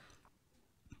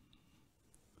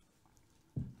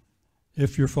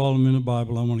 If you're following me in the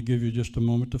Bible, I want to give you just a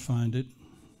moment to find it.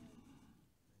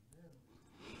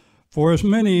 For as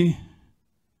many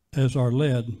as are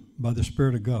led by the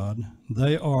Spirit of God,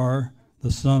 they are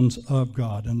the sons of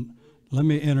God. And let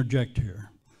me interject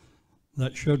here.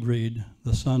 That should read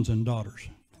the sons and daughters.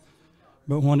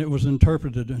 But when it was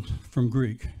interpreted from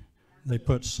Greek, they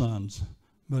put sons.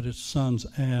 But it's sons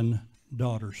and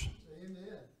daughters.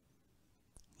 Amen.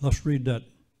 Let's read that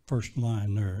first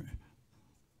line there.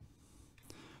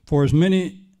 For as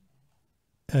many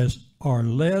as are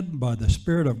led by the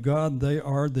Spirit of God, they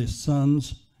are the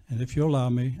sons, and if you allow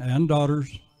me, and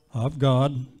daughters of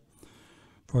God.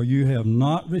 For you have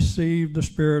not received the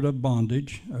spirit of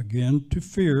bondage, again to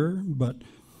fear, but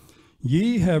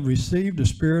ye have received the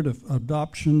spirit of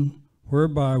adoption,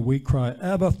 whereby we cry,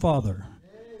 Abba, Father.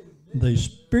 The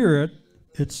Spirit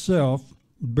itself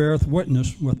beareth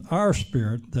witness with our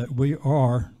spirit that we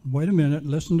are, wait a minute,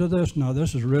 listen to this now,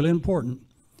 this is really important.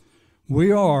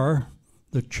 We are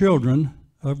the children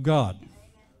of God.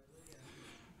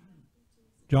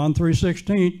 John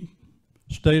 3:16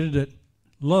 stated that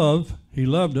love, he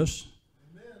loved us.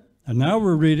 Amen. And now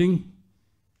we're reading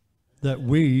that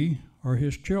we are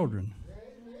his children.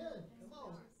 Amen.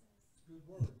 Come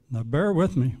on. Now bear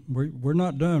with me. We're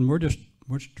not done. We're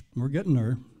getting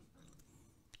there.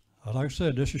 Like I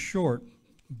said, this is short,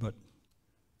 but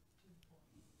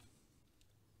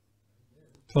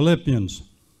Philippians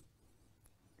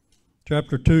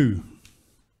chapter 2.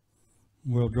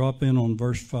 We'll drop in on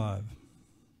verse 5.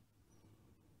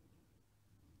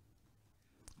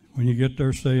 When you get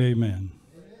there, say amen.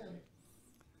 Amen.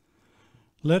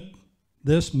 Let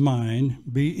this mind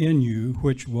be in you,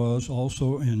 which was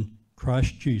also in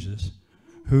Christ Jesus,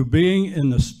 who being in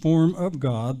the form of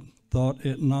God, thought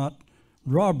it not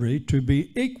robbery to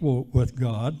be equal with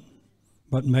God,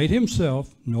 but made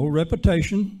himself no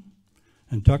reputation,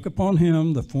 and took upon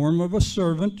him the form of a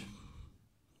servant,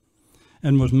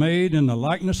 and was made in the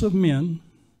likeness of men.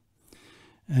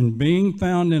 And being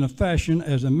found in a fashion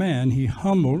as a man, he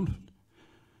humbled.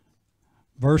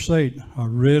 Verse 8, I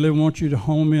really want you to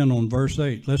home in on verse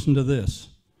 8. Listen to this.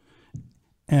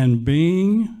 And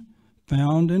being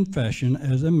found in fashion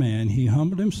as a man, he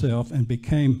humbled himself and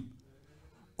became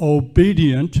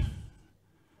obedient.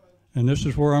 And this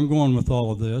is where I'm going with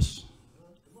all of this.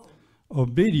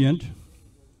 Obedient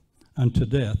unto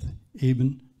death,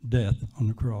 even death on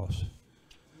the cross.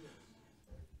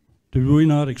 Do we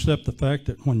not accept the fact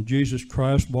that when Jesus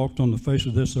Christ walked on the face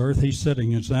of this earth, he's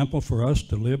setting an example for us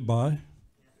to live by?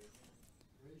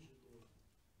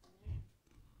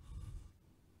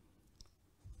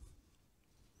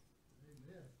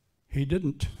 He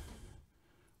didn't,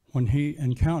 when he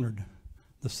encountered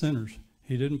the sinners,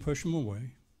 he didn't push them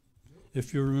away.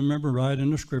 If you remember right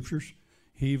in the scriptures,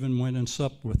 he even went and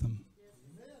supped with them.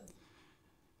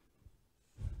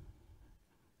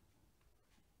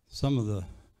 Some of the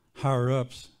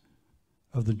higher-ups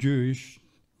of the Jewish,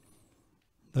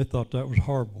 they thought that was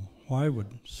horrible. Why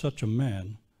would such a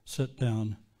man sit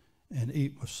down and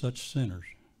eat with such sinners?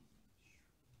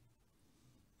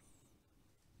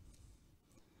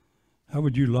 How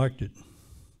would you liked it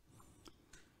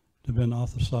to have been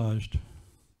ostracized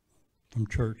from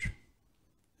church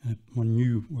when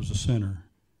you was a sinner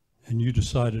and you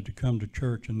decided to come to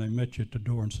church and they met you at the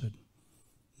door and said,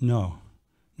 no,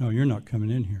 you're not coming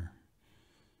in here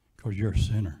because you're a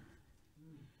sinner.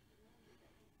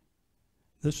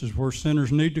 This is where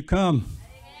sinners need to come.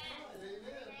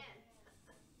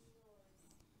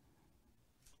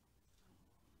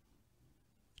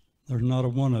 There's not a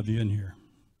one of you in here,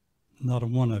 not a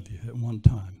one of you at one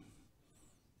time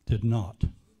did not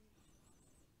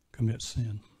commit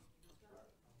sin.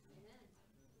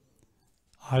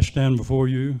 I stand before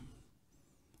you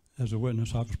as a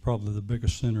witness. I was probably the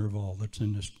biggest sinner of all that's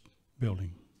in this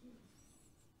building.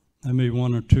 Maybe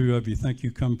one or two of you think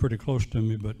you come pretty close to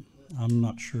me, but I'm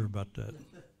not sure about that.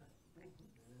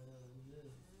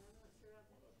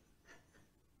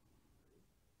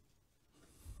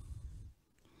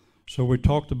 So we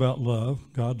talked about love.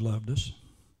 God loved us.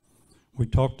 We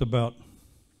talked about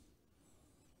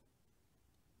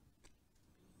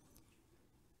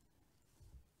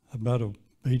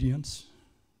obedience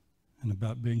and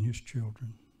about being his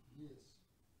children.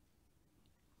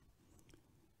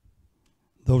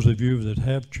 Those of you that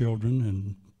have children,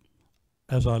 and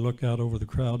as I look out over the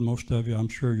crowd, most of you, I'm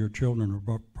sure your children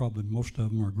are probably, most of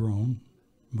them are grown,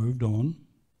 moved on.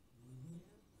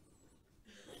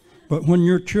 But when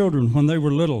your children, when they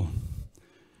were little,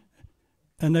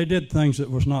 and they did things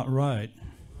that was not right,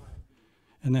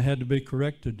 and they had to be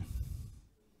corrected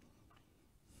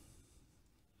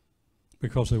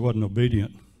because they wasn't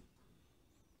obedient,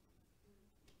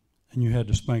 and you had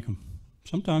to spank them.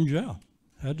 Sometimes, yeah,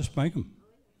 had to spank them.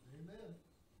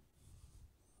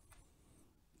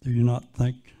 Do you not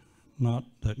think not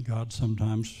that God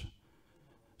sometimes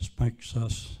spanks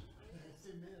us?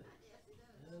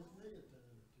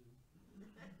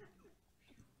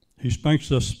 He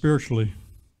spanks us spiritually,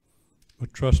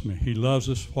 but trust me, he loves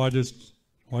us. Why does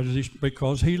he?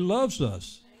 Because he loves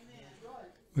us.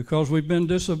 Because we've been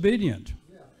disobedient.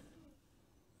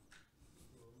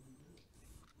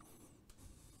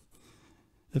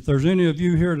 If there's any of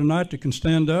you here tonight that can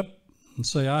stand up and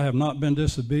say, I have not been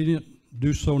disobedient,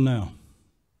 do so now.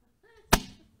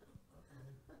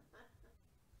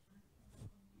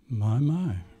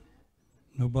 My.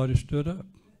 Nobody stood up.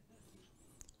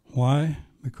 Why?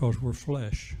 Because we're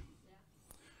flesh.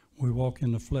 We walk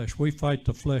in the flesh. We fight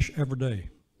the flesh every day.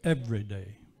 Every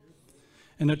day.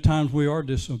 And at times we are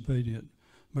disobedient.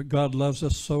 But God loves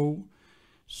us so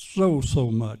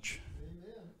much.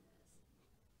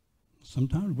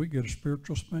 Sometimes we get a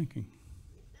spiritual spanking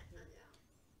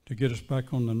to get us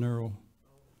back on the narrow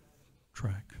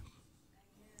track.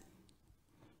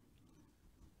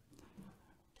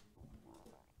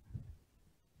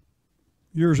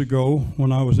 Years ago,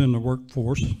 when I was in the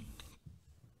workforce,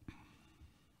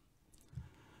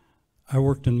 I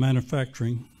worked in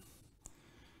manufacturing,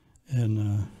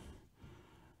 and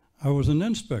I was an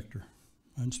inspector.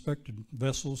 I inspected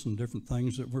vessels and different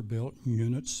things that were built,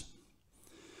 units.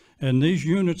 And these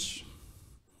units,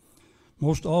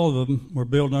 most all of them were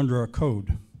built under a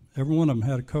code. Every one of them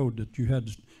had a code that you had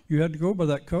to go by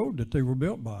that code that they were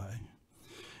built by.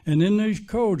 And in these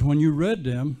codes, when you read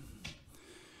them,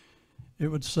 it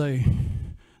would say,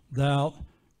 thou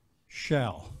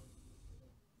shall.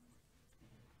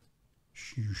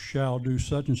 You shall do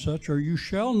such and such, or you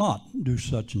shall not do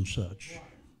such and such.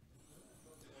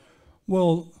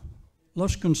 Well,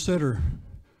 let's consider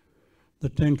the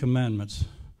 10 Commandments.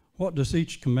 What does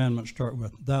each commandment start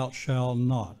with? Thou shalt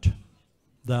not.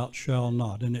 Thou shalt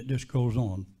not. And it just goes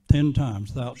on 10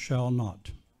 times. Thou shalt not.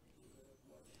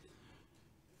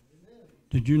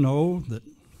 Did you know that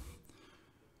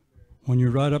when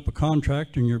you write up a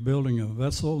contract and you're building a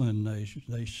vessel and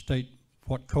they state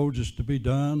what codes is to be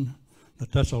done,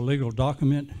 that's a legal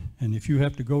document, and if you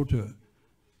have to go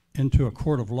into a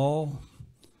court of law,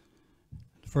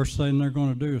 the first thing they're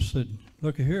going to do is say,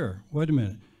 look here, wait a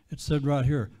minute. It said right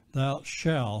here, thou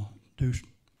shalt do,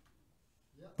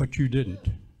 but you didn't.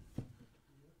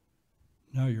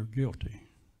 Now you're guilty.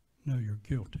 Now you're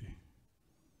guilty.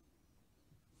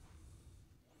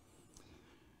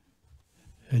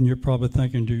 And you're probably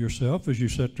thinking to yourself as you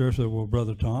sit there, say, well,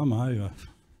 Brother Tom,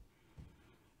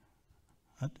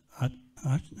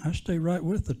 I stay right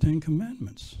with the 10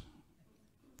 Commandments.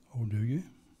 Oh, do you?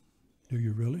 Do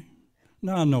you really?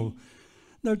 Now, I know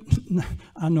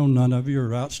none of you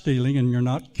are out stealing and you're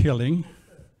not killing.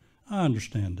 I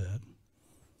understand that.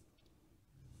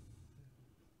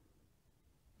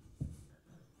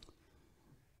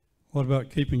 What about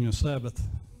keeping the Sabbath?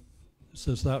 It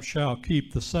says, thou shalt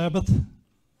keep the Sabbath.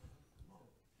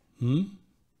 Do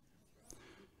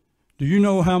you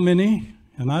know how many,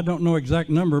 and I don't know exact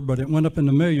number, but it went up in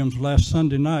the millions last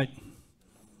Sunday night,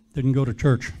 didn't go to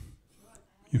church?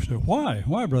 You say, why?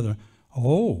 Why, brother?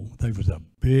 Oh, there was a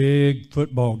big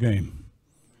football game.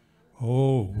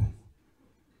 Oh.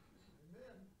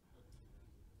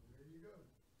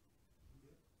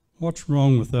 What's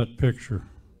wrong with that picture?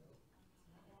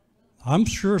 I'm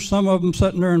sure some of them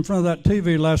sitting there in front of that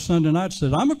TV last Sunday night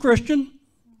said, I'm a Christian.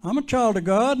 I'm a child of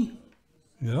God.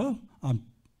 Yeah, I'm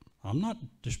not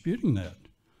disputing that.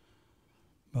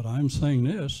 But I'm saying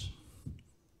this.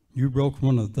 You broke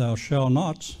one of the thou shalt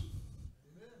nots.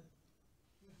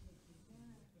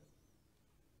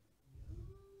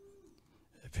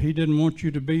 If he didn't want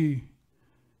you to be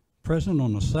present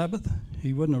on the Sabbath,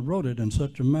 he wouldn't have wrote it in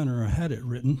such a manner or had it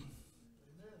written.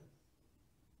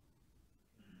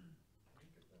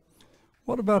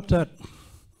 What about that,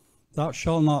 thou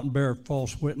shalt not bear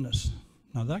false witness?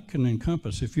 Now that can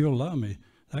encompass, if you allow me,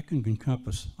 that can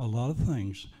encompass a lot of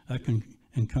things. That can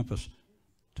encompass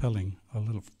telling a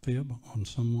little fib on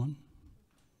someone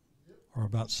or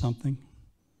about something.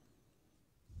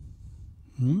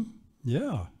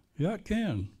 Yeah, it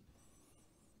can.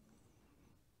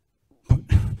 But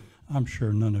I'm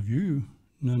sure none of you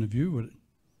would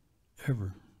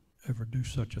ever do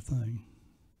such a thing.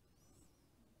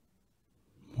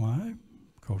 Why?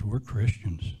 Because we're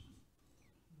Christians.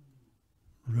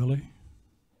 Really?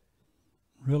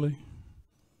 Really?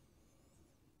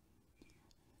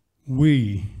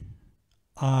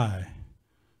 I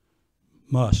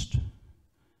must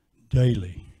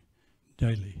daily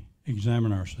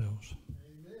examine ourselves.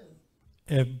 Amen.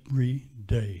 Every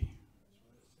day.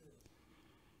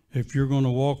 If you're going to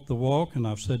walk the walk, and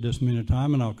I've said this many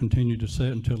times, and I'll continue to say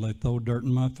it until they throw dirt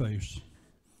in my face.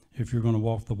 If you're going to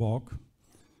walk the walk,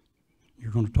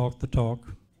 you're going to talk the talk,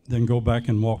 then go back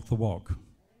and walk the walk.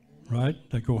 Right?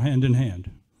 They go hand in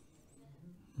hand.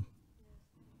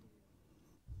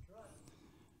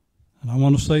 And I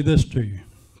want to say this to you.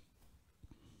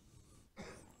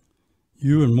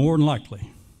 You, and more than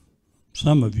likely,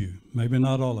 some of you, maybe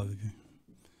not all of you,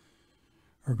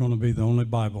 are going to be the only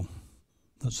Bible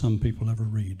that some people ever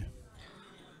read.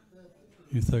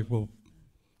 You think, well,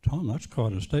 Tom, that's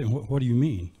quite a statement. What do you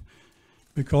mean?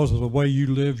 Because of the way you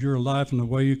live your life and the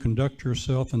way you conduct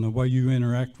yourself and the way you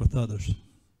interact with others.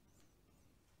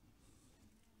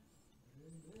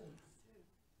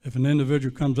 If an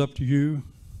individual comes up to you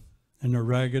and they're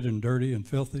ragged and dirty and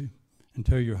filthy and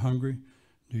tell you you're hungry,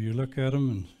 do you look at them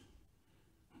and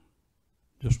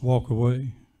just walk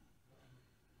away?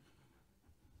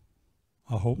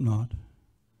 I hope not.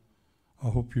 I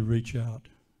hope you reach out.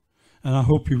 And I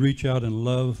hope you reach out in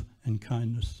love and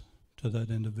kindness to that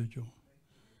individual.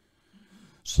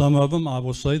 Some of them, I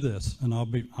will say this, and I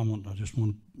just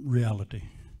want reality.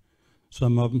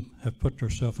 Some of them have put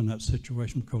themselves in that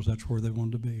situation because that's where they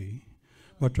wanted to be.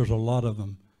 But there's a lot of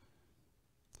them,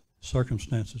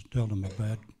 circumstances dealt them a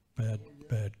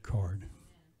bad card.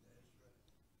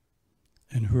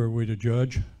 And who are we to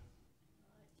judge?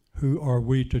 Who are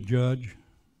we to judge?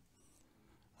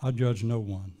 I judge no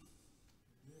one.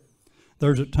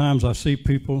 There's at times I see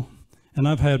people, and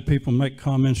I've had people make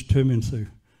comments to me and say,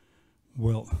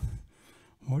 well,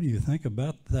 what do you think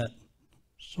about that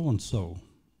so-and-so?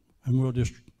 And we'll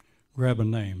just grab a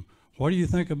name. What do you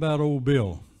think about old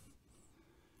Bill?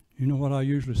 You know what I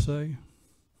usually say?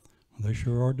 Well, they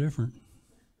sure are different.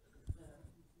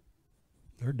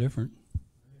 They're different.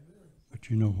 But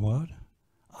you know what?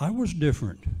 I was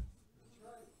different.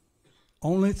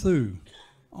 Only through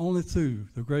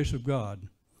the grace of God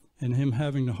and Him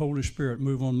having the Holy Spirit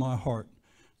move on my heart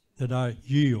that I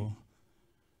yield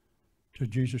to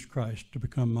Jesus Christ to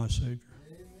become my Savior.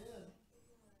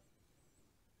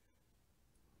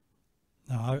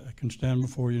 Now, I can stand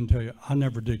before you and tell you, I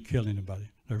never did kill anybody.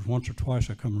 There's once or twice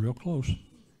I come real close.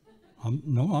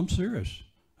 I'm serious.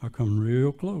 I come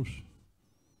real close.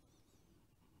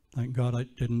 Thank God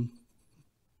it didn't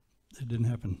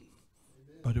happen.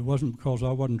 But it wasn't because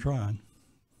I wasn't trying.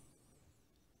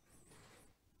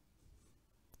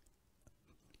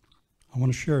 I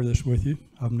want to share this with you.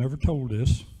 I've never told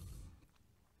this.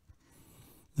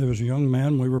 There was a young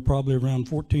man, we were probably around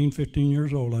 14, 15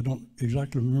 years old. I don't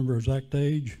exactly remember his exact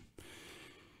age.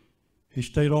 He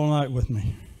stayed all night with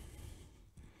me.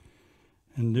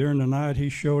 And during the night, he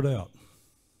showed out.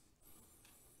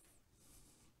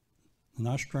 And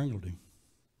I strangled him.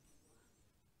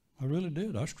 I really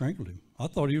did. I strangled him. I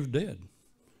thought he was dead.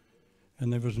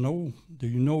 And there was no,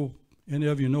 any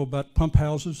of you know about pump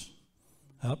houses?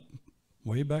 Out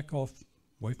way back off,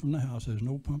 away from the house, there's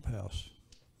no pump house.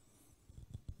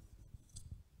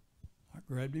 I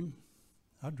grabbed him,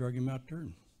 I drug him out there,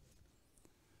 and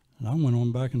I went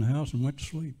on back in the house and went to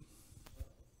sleep.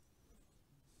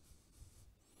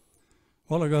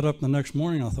 Well, I got up the next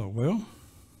morning, I thought, well,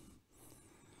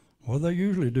 what do they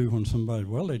usually do when somebody,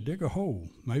 well, they dig a hole.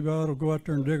 Maybe I ought to go out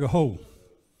there and dig a hole.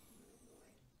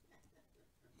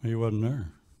 He wasn't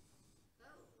there.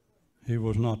 He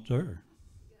was not there.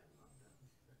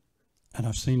 And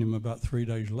I seen him about 3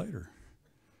 days later.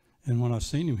 And when I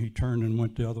seen him, he turned and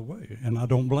went the other way. And I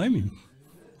don't blame him.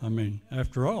 I mean,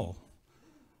 after all,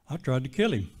 I tried to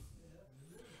kill him.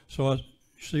 So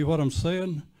see what I'm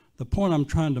saying? The point I'm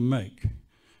trying to make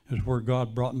is where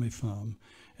God brought me from.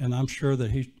 And I'm sure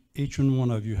that each and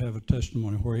one of you have a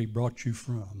testimony where he brought you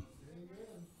from.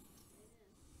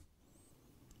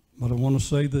 But I want to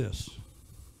say this.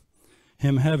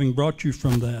 Him having brought you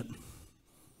from that,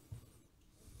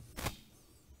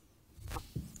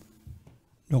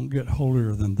 don't get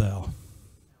holier than thou.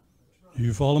 Do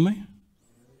you follow me?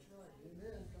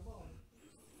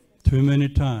 Too many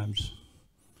times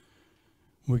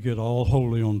we get all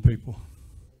holy on people.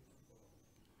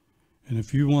 And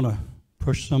if you want to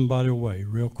push somebody away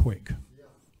real quick,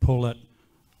 pull that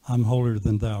I'm holier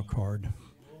than thou card,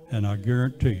 and I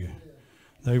guarantee you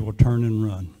they will turn and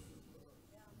run.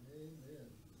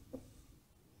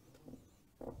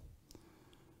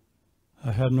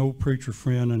 I had an old preacher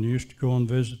friend, and he used to go on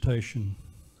visitation.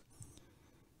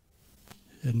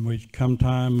 And we'd come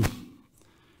time,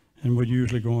 and we'd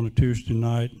usually go on a Tuesday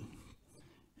night,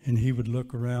 and he would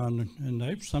look around,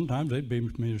 and sometimes they'd be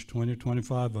with me, there's 20,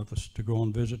 25 of us to go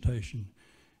on visitation.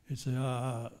 He'd say,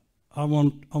 I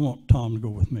want Tom to go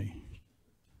with me.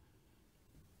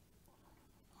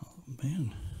 Oh,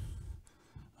 man,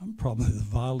 I'm probably the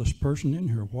vilest person in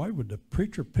here. Why would the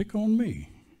preacher pick on me?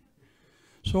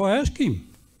 So I asked him.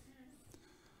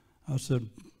 I said,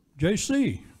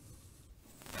 JC,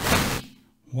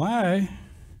 why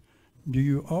do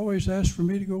you always ask for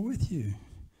me to go with you?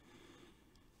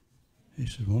 He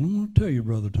said, well, I'm going to tell you,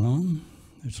 Brother Tom,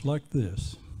 it's like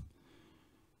this.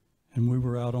 And we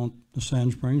were out on the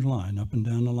Sand Springs line, up and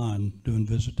down the line, doing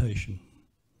visitation.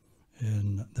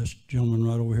 And this gentleman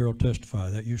right over here will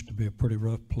testify. That used to be a pretty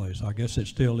rough place. I guess it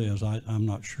still is. I'm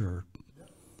not sure.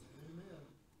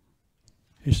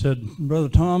 He said, Brother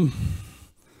Tom,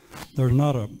 there's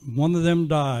not one of them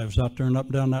dives out there and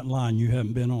up down that line you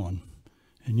haven't been on.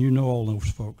 And you know all those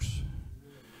folks.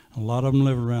 A lot of them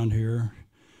live around here.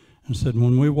 And said,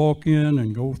 when we walk in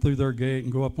and go through their gate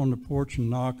and go up on the porch and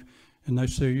knock, and they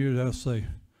see you, they'll say,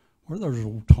 well, there's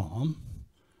old Tom.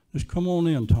 Just come on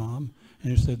in, Tom.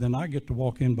 And he said, then I get to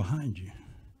walk in behind you.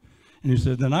 And he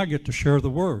said, then I get to share the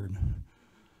word.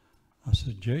 I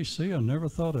said, JC, I never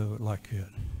thought of it like that.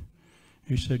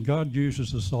 He said, God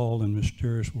uses us all in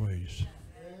mysterious ways.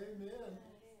 Amen.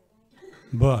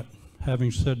 But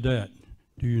having said that,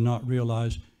 do you not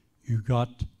realize you got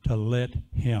to let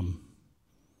him?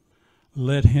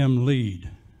 Let him lead.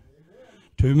 Amen.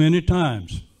 Too many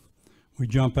times we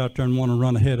jump out there and want to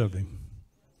run ahead of him.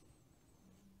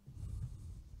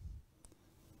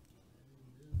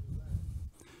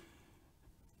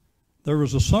 There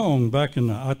was a song back in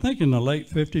I think in the late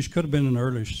 50s, could have been in the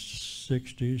early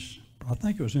 60s. I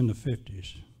think it was in the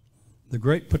 50s. The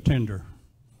Great Pretender.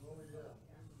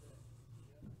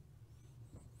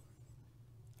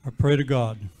 I pray to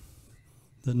God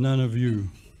that none of you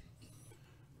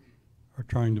are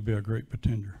trying to be a great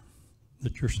pretender,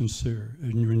 that you're sincere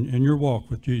in your walk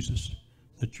with Jesus,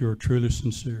 that you're truly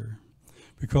sincere.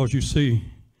 Because you see,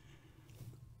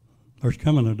 there's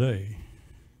coming a day,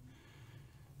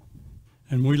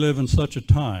 and we live in such a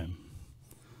time.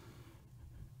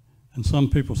 And some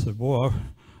people say, boy,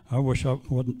 I wish I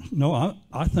wouldn't. No,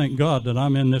 I thank God that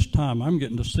I'm in this time. I'm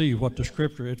getting to see what the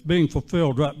Scripture, it's being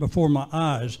fulfilled right before my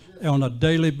eyes. On a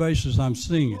daily basis, I'm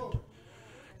seeing it.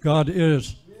 God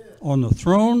is on the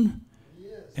throne,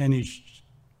 and he's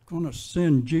going to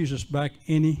send Jesus back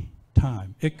any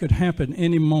time. It could happen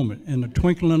any moment, in the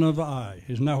twinkling of an eye.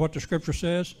 Isn't that what the Scripture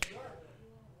says?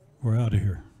 We're out of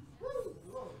here.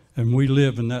 And we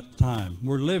live in that time.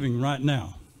 We're living right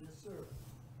now.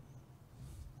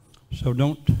 So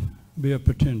don't be a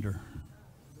pretender.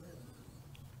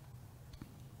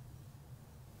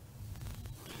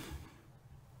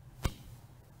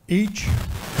 Each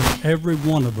and every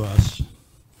one of us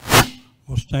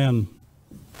will stand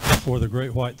before the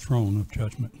great white throne of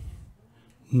judgment.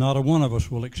 Not a one of us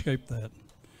will escape that.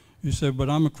 You say, but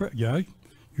I'm a Christian. Yeah,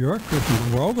 you're a Christian,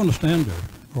 but we're all going to stand there.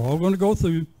 We're all going to go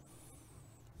through.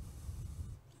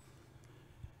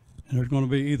 And there's going to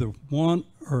be either one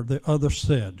or the other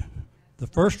said. The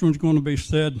first one's going to be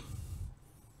said,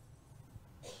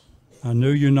 I knew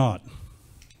you not.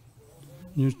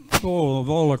 You're full of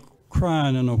all the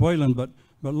crying and the wailing, but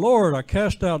Lord, I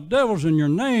cast out devils in your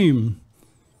name.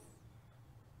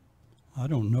 I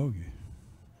don't know you.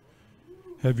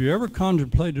 Have you ever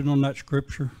contemplated on that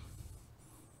scripture?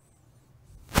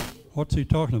 What's he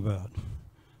talking about?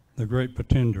 The great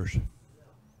pretenders.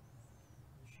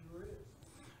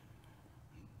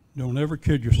 Don't ever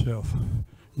kid yourself.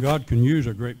 God can use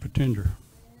a great pretender.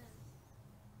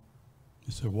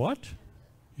 You say, what?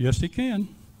 Yes, he can.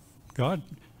 God,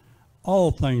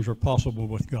 all things are possible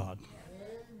with God.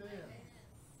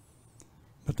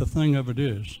 But the thing of it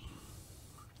is,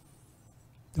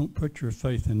 don't put your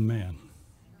faith in man.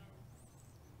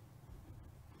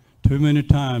 Too many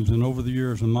times, and over the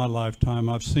years in my lifetime,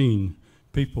 I've seen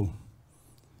people,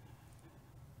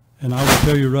 and I will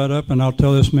tell you right up, and I'll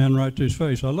tell this man right to his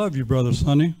face, I love you, Brother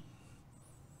Sonny.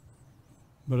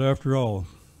 But after all,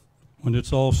 when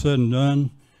it's all said and done,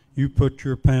 you put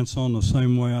your pants on the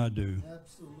same way I do.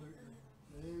 Absolutely.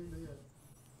 Amen.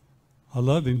 I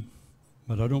love him,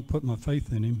 but I don't put my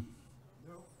faith in him.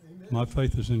 No. Amen. My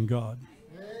faith is in God.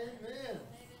 Amen.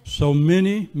 So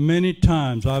many, many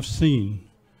times I've seen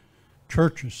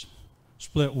churches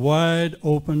split wide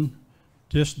open,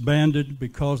 disbanded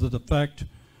because of the fact,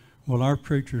 well, our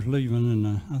preacher's leaving,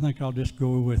 and I think I'll just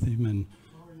go with him, and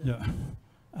yeah,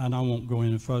 and I won't go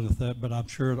any further with that, but I'm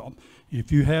sure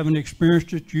if you haven't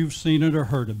experienced it, you've seen it or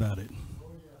heard about it.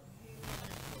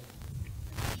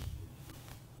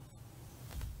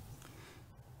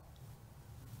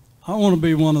 I want to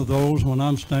be one of those when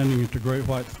I'm standing at the great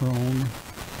white throne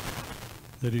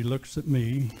that he looks at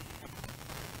me,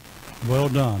 well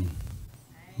done,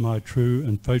 my true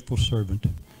and faithful servant,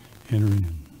 enter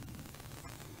in.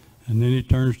 And then he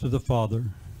turns to the Father,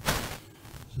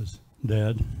 says,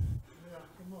 Dad,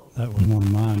 that was one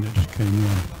of mine that just came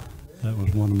in. That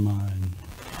was one of mine.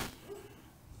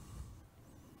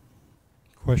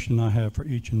 Question I have for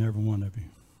each and every one of you.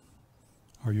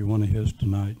 Are you one of his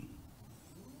tonight?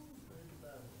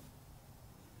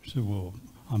 You said, well,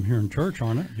 I'm here in church,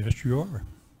 aren't I? Yes, you are.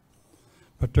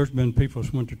 But there's been people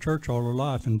that went to church all their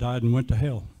life and died and went to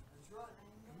hell.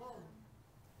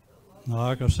 Now,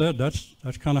 like I said, that's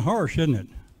kind of harsh, isn't it?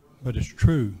 But it's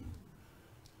true.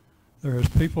 There is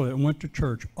people that went to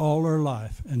church all their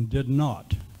life and did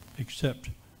not accept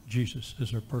Jesus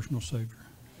as their personal Savior.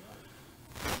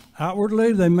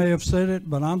 Outwardly, they may have said it,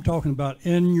 but I'm talking about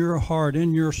in your heart,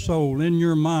 in your soul, in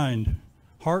your mind,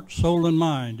 heart, soul, and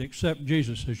mind, accept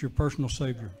Jesus as your personal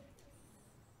Savior.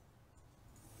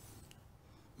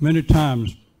 Many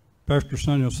times, Pastor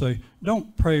Sonny will say,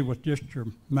 don't pray with just your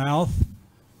mouth.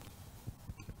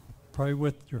 Pray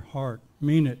with your heart.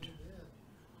 Mean it.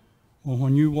 Well,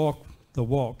 when you walk the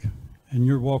walk and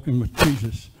you're walking with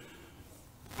Jesus,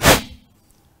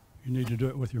 you need to do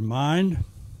it with your mind,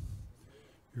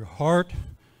 your heart,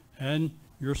 and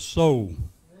your soul.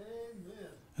 Amen.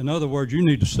 In other words, you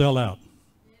need to sell out.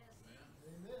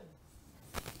 Yes.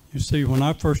 You see, when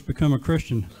I first became a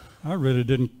Christian, I really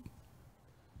didn't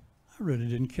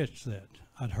catch that.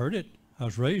 I'd heard it. I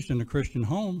was raised in a Christian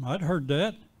home. I'd heard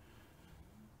that.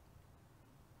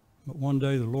 But one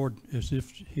day the Lord, as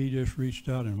if he just reached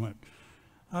out and went,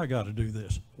 I got to do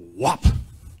this. Whop!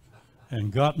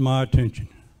 And got my attention.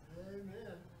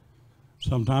 Amen.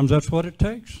 Sometimes that's what it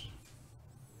takes.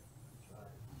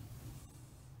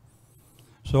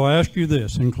 So I ask you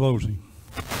this in closing.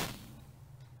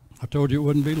 I told you it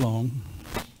wouldn't be long.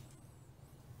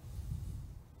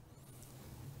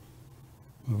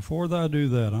 Before I do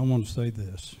that, I want to say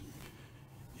this.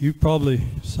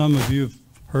 Some of you have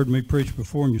heard me preach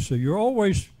before, and you say, you're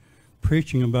always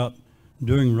preaching about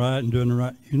doing right and doing the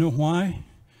right. You know why?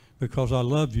 Because I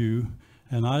love you,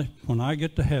 and when I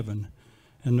get to heaven,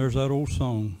 and there's that old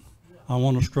song, I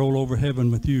want to stroll over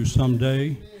heaven with you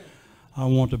someday. I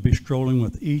want to be strolling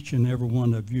with each and every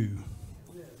one of you.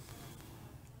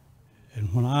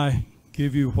 And when I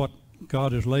give you what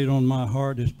God has laid on my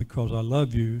heart, it's because I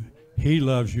love you, he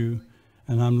loves you,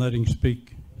 and I'm letting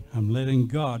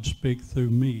God speak through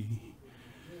me.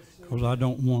 Because I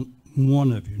don't want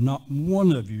one of you, not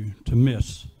one of you, to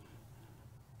miss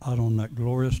out on that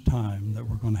glorious time that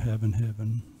we're going to have in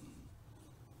heaven.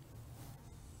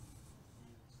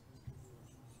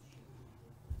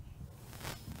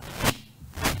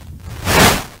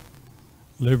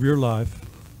 Live your life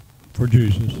for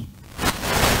Jesus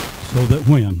so that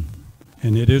when,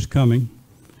 and it is coming,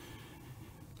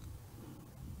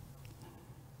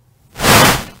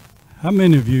 how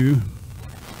many of you,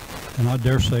 and I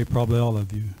dare say probably all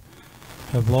of you,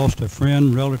 have lost a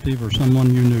friend, relative, or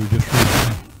someone you knew just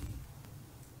recently?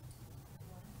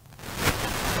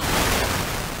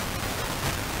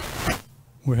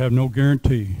 We have no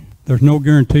guarantee. There's no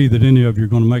guarantee that any of you are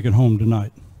going to make it home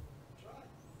tonight.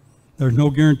 There's no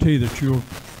guarantee that you'll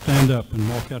stand up and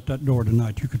walk out that door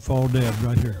tonight. You could fall dead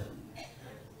right here.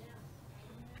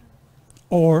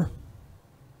 Or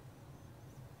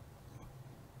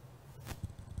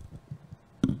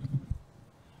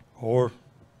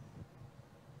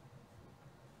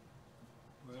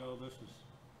well,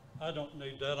 I don't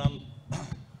need that.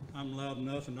 I'm loud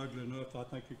enough and ugly enough. I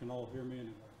think you can all hear me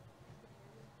anyway.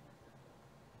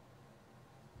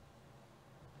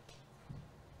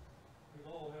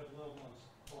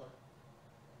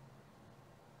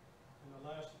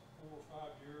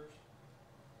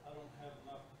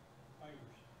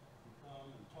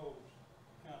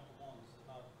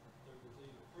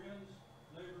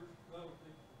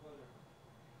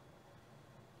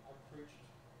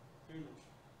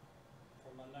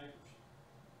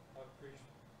 preach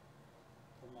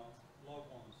for my loved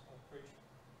ones. I preach,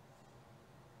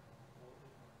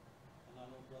 and I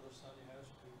know Brother Sonny has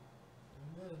too.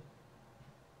 Amen.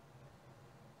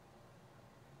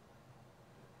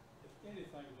 If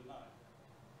anything tonight,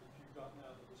 if you've gotten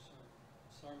out of the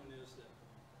sermon is that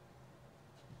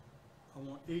I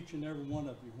want each and every one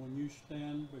of you, when you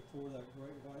stand before that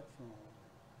great white throne,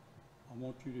 I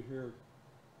want you to hear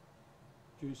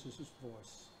Jesus'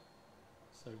 voice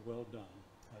say, "Well done,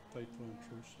 thy faithful and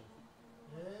true servant."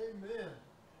 Amen.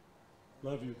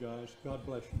 Love you guys. God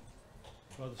bless you.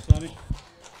 Brother Sonny.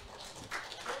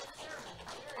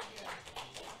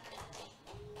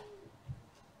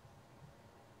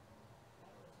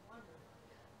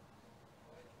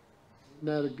 Isn't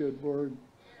that a good word?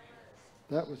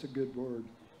 That was a good word.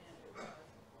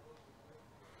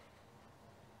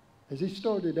 As he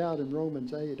started out in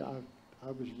Romans 8, I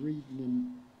was reading,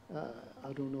 and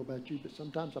I don't know about you, but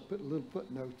sometimes I put little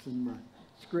footnotes in my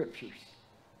scriptures.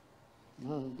 It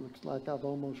looks like I've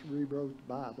almost rewrote the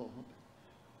Bible.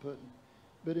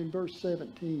 But in verse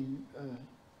 17,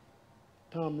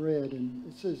 Tom read, and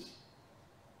it says,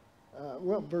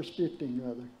 verse 15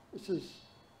 rather, it says,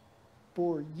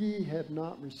 "For ye have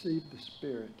not received the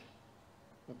spirit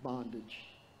of bondage,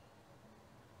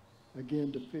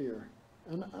 again to fear."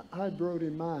 And I wrote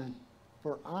in mine,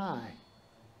 for I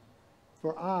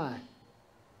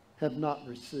have not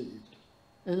received.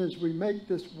 And as we make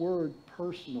this word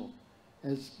personal,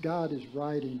 as God is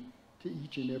writing to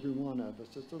each and every one of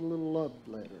us, it's a little love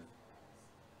letter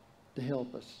to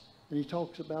help us. And he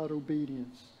talks about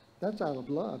obedience. That's out of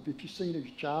love. If you've seen a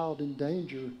child in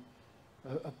danger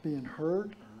of being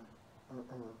hurt or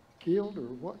killed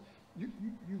or what, you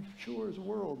sure as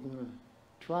world going to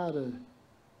try to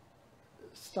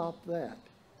stop that.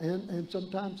 And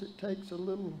sometimes it takes a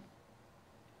little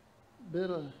bit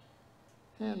of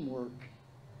handwork.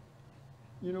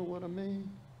 You know what I mean?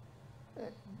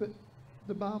 But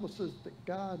the Bible says that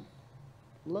God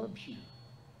loves you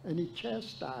and he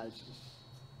chastises.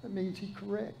 That means he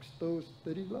corrects those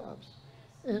that he loves.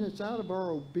 And it's out of our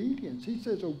obedience. He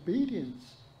says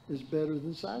obedience is better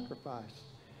than sacrifice.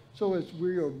 So as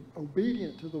we are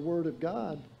obedient to the word of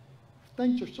God,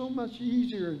 things are so much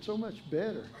easier and so much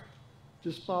better.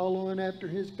 Just following after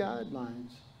his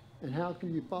guidelines. And how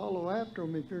can you follow after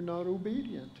him if you're not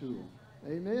obedient to him?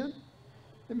 Amen?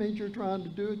 It means you're trying to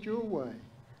do it your way,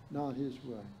 not his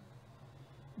way.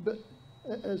 But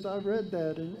as I read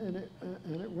that, and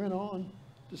it went on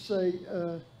to say,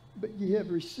 but ye have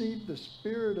received the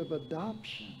spirit of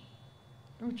adoption.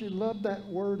 Don't you love that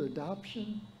word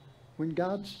adoption? When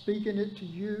God's speaking it to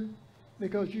you,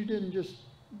 because you didn't just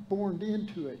born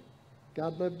into it.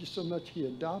 God loved you so much he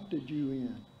adopted you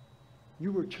in.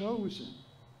 You were chosen.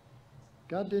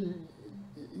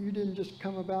 You didn't just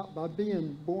come about by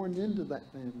being born into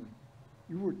that family.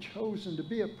 You were chosen to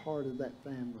be a part of that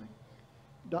family.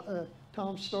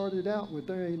 Tom started out with,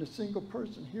 there ain't a single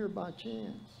person here by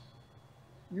chance.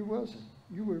 You wasn't.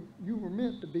 You were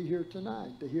meant to be here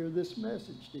tonight, to hear this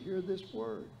message, to hear this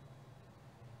word.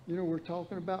 You know, we're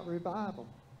talking about revival.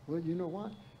 Well, you know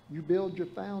what? You build your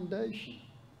foundation.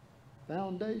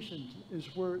 Foundation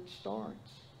is where it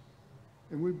starts.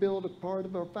 And we build a part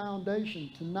of our foundation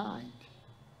tonight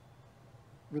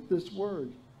with this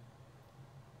word.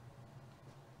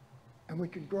 And we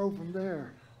can grow from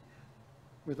there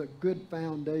with a good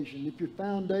foundation. If your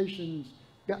foundation's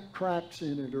got cracks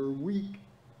in it or weak,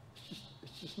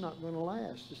 it's just not going to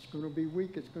last. It's going to be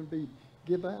weak. It's going to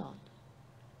give out.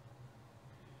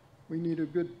 We need a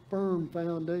good firm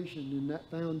foundation, and that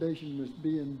foundation was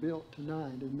being built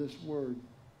tonight in this word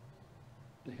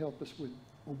to help us with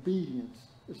obedience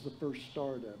is the first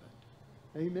start of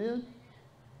it. Amen?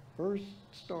 First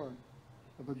start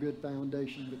of a good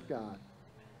foundation with God.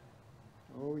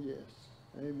 Oh, yes.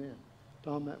 Amen.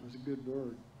 Tom, that was a good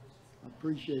word. I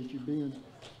appreciate you being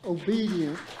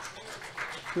obedient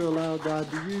to allow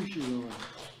God to use you, Lord.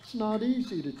 It's not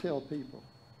easy to tell people,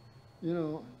 you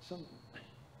know,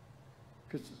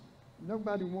 because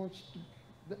everybody wants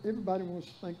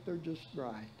to think they're just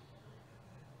right.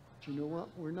 But you know what?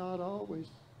 We're not always.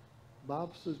 The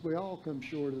Bible says we all come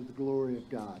short of the glory of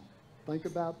God. Think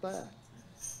about that.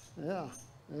 Yeah.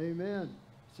 Amen.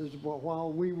 It says, well,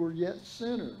 while we were yet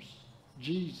sinners,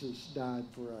 Jesus died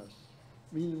for us.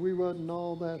 Means we wasn't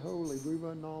all that holy. We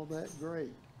wasn't all that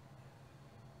great.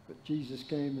 But Jesus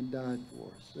came and died for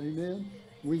us. Amen?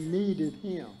 We needed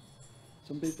him.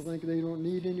 Some people think they don't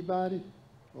need anybody.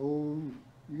 Oh,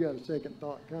 you got a second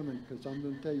thought coming, because I'm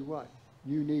going to tell you what.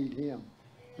 You need him.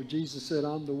 For Jesus said,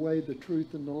 I'm the way, the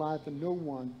truth, and the life, and no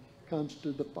one comes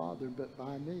to the Father but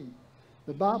by me.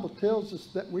 The Bible tells us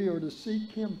that we are to seek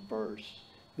him first,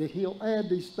 that he'll add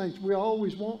these things. We're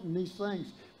always wanting these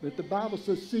things, but the Bible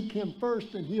says seek him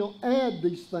first and he'll add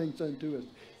these things unto us.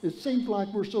 It seems like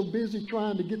we're so busy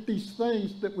trying to get these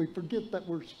things that we forget that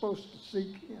we're supposed to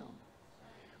seek him.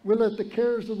 We let the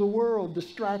cares of the world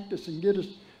distract us and get us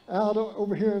out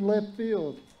over here in left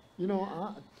field. You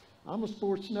know, I'm a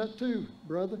sports nut too,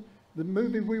 brother. The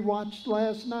movie we watched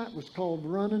last night was called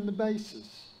Running the Bases.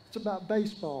 It's about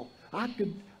baseball. I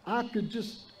could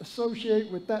just associate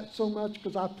with that so much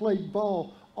because I played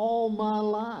ball all my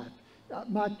life.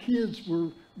 My kids were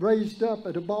raised up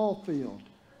at a ball field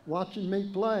watching me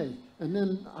play. And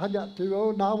then I got too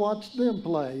old and I watched them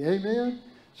play. Amen?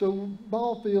 So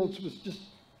ball fields was just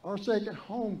our second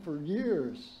home for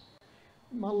years.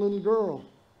 My little girl,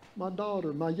 my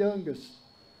daughter, my youngest,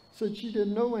 said she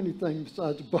didn't know anything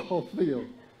besides a ball field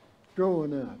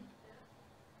growing up.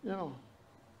 You know,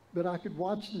 but I could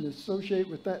watch and associate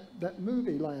with that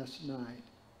movie last night.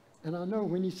 And I know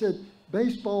when he said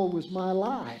baseball was my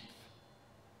life,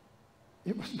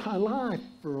 it was my life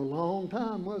for a long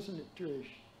time, wasn't it, Trish?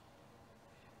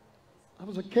 I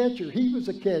was a catcher. He was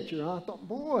a catcher. I thought,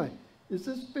 boy, is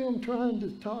this film trying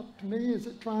to talk to me? Is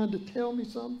it trying to tell me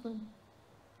something?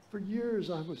 For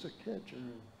years I was a catcher.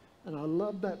 And I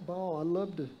loved that ball. I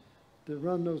loved to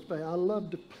run those bases. I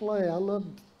loved to play. I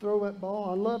loved to throw that ball.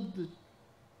 I loved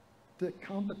the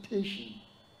competition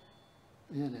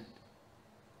in it.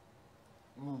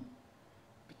 Oh.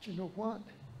 But you know what?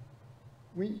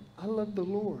 I love the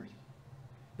Lord.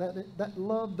 That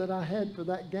love that I had for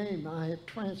that game, I have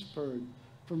transferred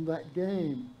from that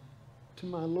game to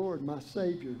my Lord, my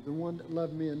Savior, the one that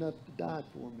loved me enough to die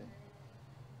for me.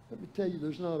 Let me tell you,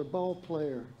 there's not a ball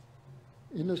player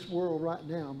in this world right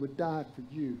now would die for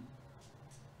you.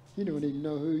 He don't even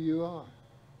know who you are.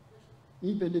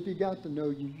 Even if he got to know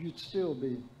you, you'd still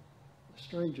be a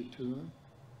stranger to him.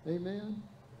 Amen?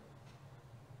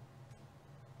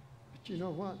 But you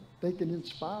know what? They can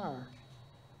inspire.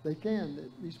 They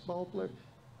can. These ball players.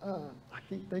 I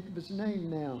can't think of his name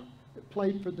now. That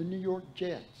played for the New York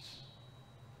Jets.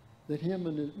 That him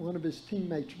and one of his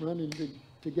teammates running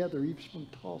together. He was from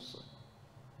Tulsa.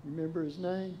 Remember his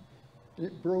name? And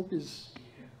it broke his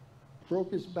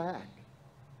back.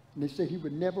 And they said he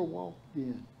would never walk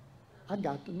again. I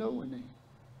got to knowing him.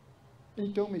 And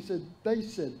he told me, he said, they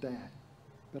said that,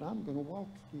 but I'm going to walk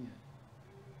again.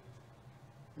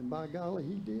 And by golly,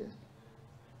 he did.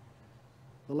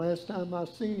 The last time I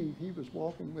seen him, he was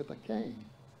walking with a cane.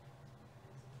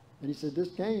 And he said, this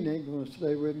cane ain't going to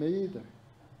stay with me either.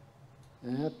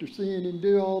 And after seeing him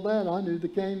do all that, I knew the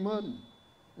cane wasn't.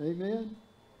 Amen?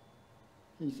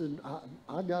 He said,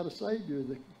 I got a Savior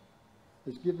that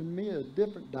has given me a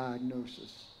different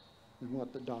diagnosis than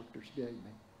what the doctors gave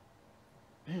me.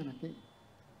 Man, I can't.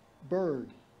 Bird.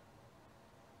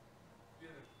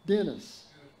 Dennis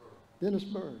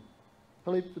Bird.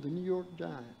 Played for the New York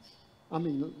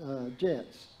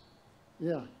Jets.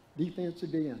 Yeah,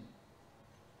 defensive end.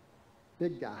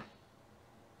 Big guy.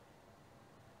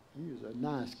 He was a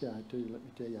nice guy too, let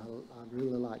me tell you. I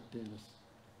really like Dennis.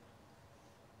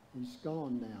 He's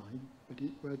gone now, but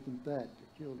it wasn't that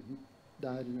killed him. He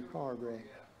died in a car wreck.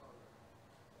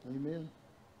 Amen?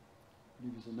 He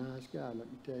was a nice guy,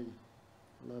 let me tell you.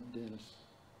 I love Dennis.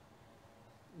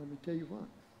 Let me tell you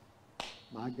what.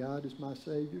 My God is my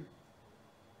Savior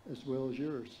as well as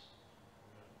yours.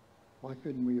 Why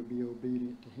couldn't we be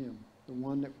obedient to him? The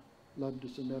one that loved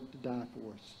us enough to die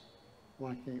for us.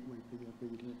 Why can't we be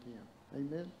obedient to him?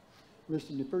 Amen?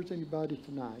 Listen, if there's anybody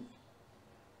tonight,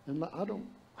 and I don't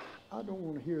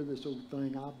want to hear this old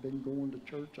thing, I've been going to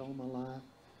church all my life.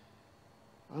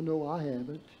 I know I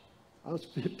haven't. I was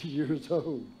 50 years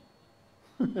old.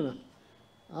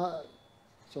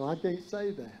 So I can't say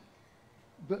that.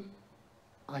 But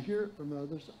I hear it from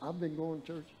others. I've been going to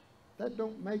church. That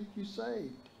don't make you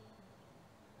saved.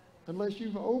 Unless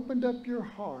you've opened up your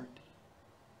heart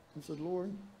and said,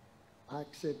 Lord, I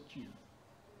accept you.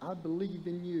 I believe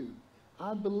in you.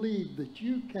 I believe that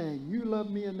you came. You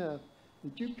love me enough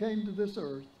that you came to this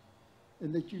earth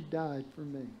and that you died for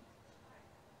me.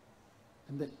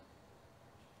 And that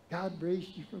God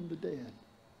raised you from the dead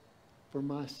for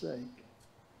my sake.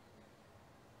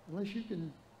 Unless you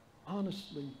can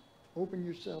honestly open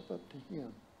yourself up to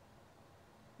him.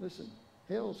 Listen,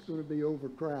 hell's going to be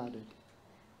overcrowded.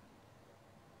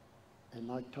 And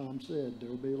like Tom said,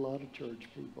 there'll be a lot of church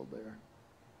people there.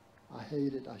 I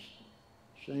hate it.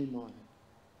 Shame on it.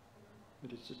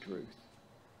 But it's the truth.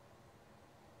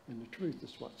 And the truth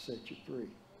is what sets you free.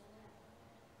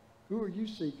 Who are you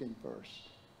seeking first?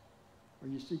 Are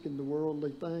you seeking the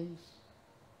worldly things?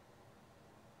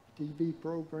 TV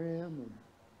program,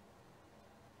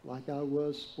 or like I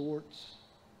was, sports,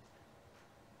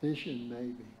 fishing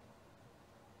maybe.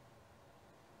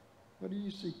 What are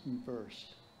you seeking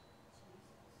first?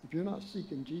 If you're not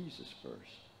seeking Jesus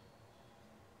first,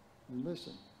 then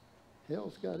listen,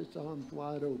 hell's got its arms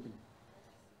wide open.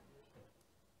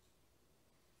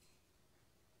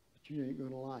 But you ain't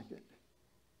going to like it.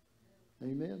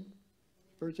 Amen?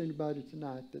 If there's anybody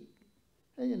tonight that,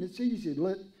 hey, and it's easy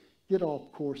to get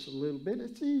off course a little bit.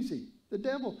 It's easy. The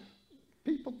devil,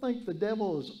 people think the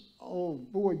devil is, oh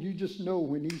boy, you just know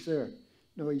when he's there.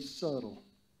 No, he's subtle.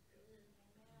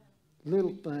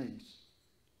 Little things.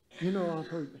 You know, I've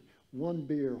heard one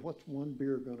beer. What's one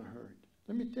beer going to hurt?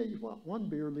 Let me tell you what, one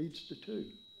beer leads to two.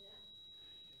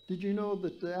 Did you know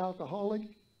that the alcoholic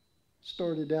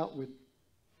started out with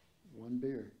one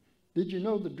beer? Did you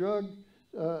know the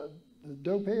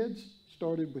dope heads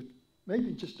started with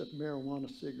maybe just a marijuana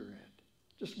cigarette?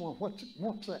 Just one.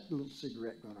 What's that little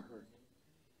cigarette going to hurt?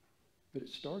 But it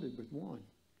started with one.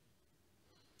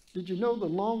 Did you know the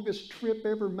longest trip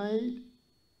ever made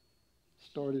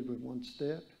started with one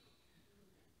step?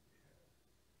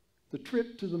 The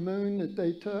trip to the moon that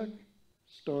they took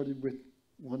started with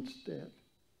one step.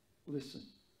 Listen,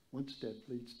 one step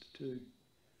leads to two.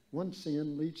 One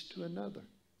sin leads to another.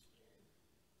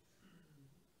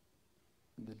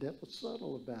 And the devil's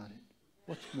subtle about it.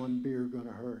 What's one beer going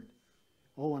to hurt?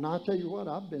 Oh, and I'll tell you what,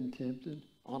 I've been tempted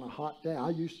on a hot day.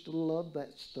 I used to love that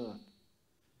stuff.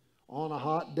 On a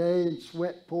hot day and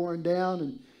sweat pouring down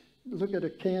and look at a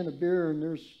can of beer and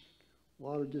there's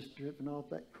water just dripping off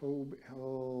that cold beer.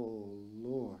 Oh,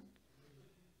 Lord.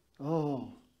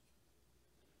 Oh.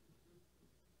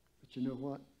 But you know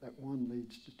what? That one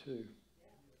leads to two.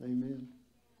 Amen.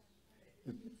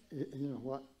 You know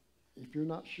what? If you're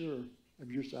not sure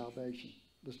of your salvation,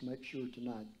 let's make sure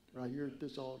tonight, right here at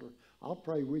this altar. I'll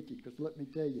pray with you because let me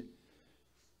tell you,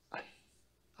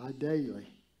 I daily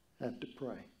have to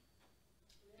pray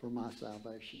for my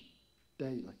salvation.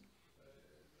 Daily.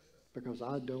 Because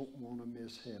I don't want to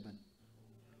miss heaven.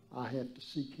 I have to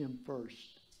seek him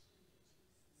first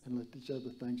and let these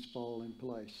other things fall in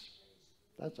place.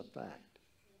 That's a fact.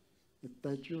 If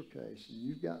that's your case and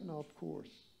you've gotten off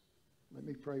course, let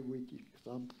me pray with you. Because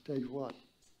I'll tell you what,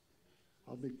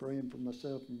 I'll be praying for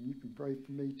myself and you can pray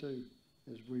for me too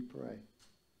as we pray.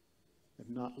 If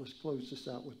not, let's close this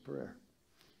out with prayer.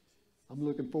 I'm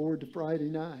looking forward to Friday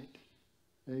night.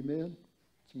 Amen.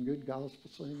 Some good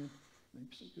gospel singing.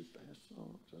 Maybe some good fast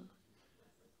songs.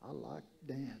 I like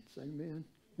dance. Amen.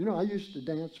 You know, I used to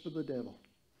dance for the devil.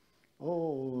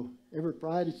 Oh, every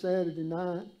Friday, Saturday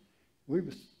night, we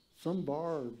was some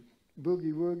bar or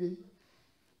boogie woogie.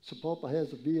 So Papa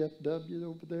has a VFW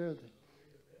over there.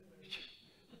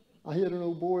 I hit an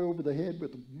old boy over the head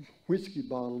with a whiskey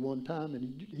bottle one time,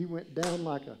 and he went down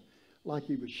like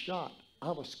he was shot.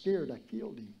 I was scared. I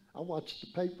killed him. I watched the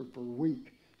paper for a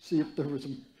week, see if there was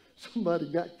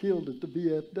somebody got killed at the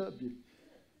VFW,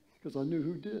 because I knew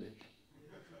who did it.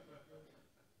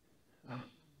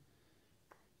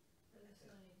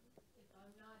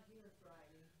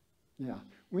 Yeah,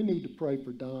 we need to pray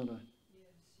for Donna.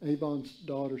 Yes. Avon's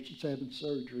daughter, she's having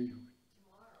surgery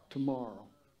tomorrow.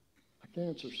 A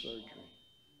cancer surgery.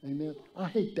 Amen. I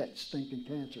hate that stinking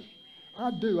cancer. I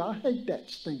do. I hate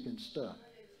that stinking stuff.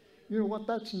 You know what?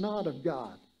 That's not of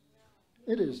God.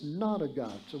 It is not of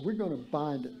God. So we're going to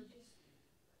bind it.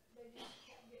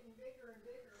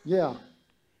 Yeah. I don't know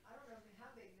how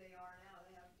big they are now.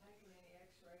 They haven't taken any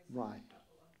x-rays. Right.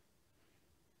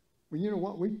 Well, you know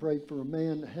what? We prayed for a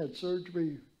man that had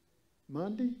surgery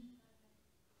Monday.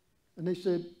 And they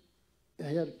said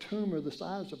he had a tumor the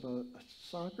size of a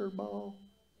soccer ball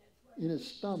in his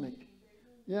stomach.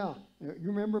 Yeah.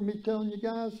 You remember me telling you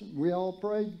guys? We all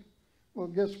prayed. Well,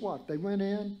 guess what? They went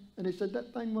in and they said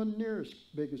that thing wasn't near as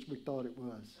big as we thought it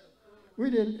was.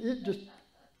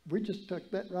 We just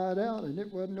took that right out and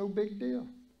it wasn't no big deal.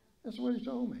 That's what he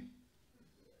told me.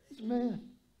 He said, man,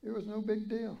 it was no big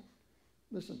deal.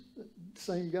 Listen, the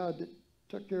same God that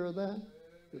took care of that,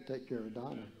 will take care of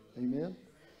Donna. Amen.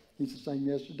 He's the same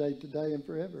yesterday, today, and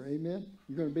forever. Amen.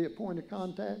 You're going to be a point of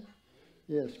contact?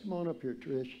 Yes. Come on up here,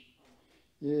 Trish.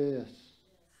 Yes.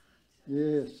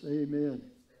 Yes. Amen.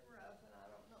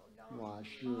 Why,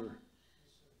 sure.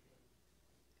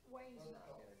 Wayne's not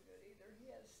doing good either. He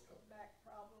has back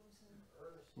problems.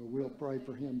 Well, we'll pray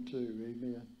for him too.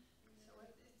 Amen. So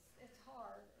it's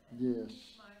hard. Yes.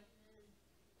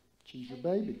 She's your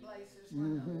baby.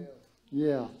 Mm-hmm.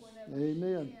 Yeah.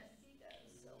 Amen.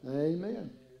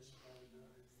 Amen.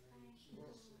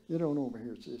 Get on over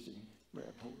here, sissy.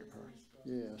 Grab hold of her.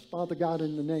 Yes. Father God,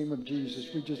 in the name of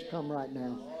Jesus, we just come right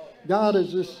now. God,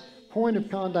 as this point of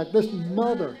contact, this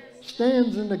mother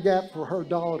stands in the gap for her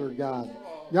daughter, God.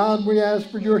 God, we ask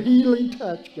for your healing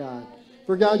touch, God.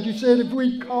 For God, you said if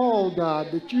we call,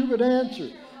 God, that you would answer.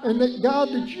 And that, God,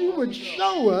 that you would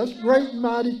show us great and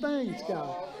mighty things,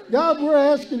 God. God, we're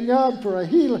asking, God, for a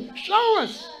healing. Show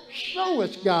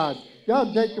us, God.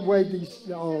 God, take away these,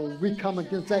 we come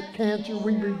against that cancer.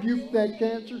 We rebuke that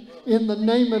cancer in the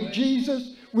name of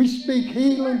Jesus. We speak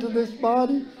healing to this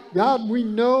body. God, we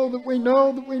know that we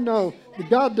know that we know that,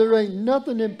 God, there ain't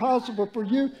nothing impossible for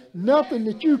you, nothing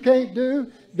that you can't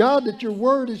do. God, that your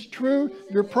word is true.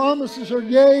 Your promises are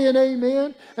yea and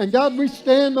amen. And God, we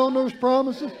stand on those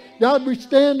promises. God, we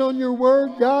stand on your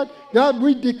word, God. God,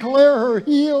 we declare her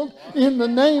healed in the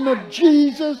name of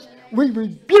Jesus. We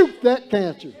rebuke that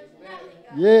cancer.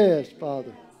 Yes,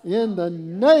 Father. In the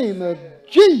name of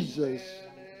Jesus.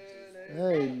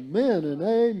 Amen and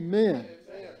amen.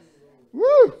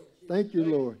 Woo! Thank you,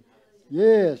 Lord.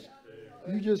 Yes.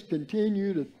 You just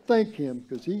continue to thank him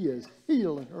because he is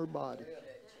healing her body.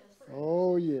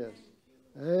 Oh, yes.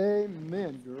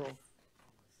 Amen, girl.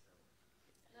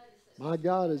 My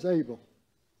God is able.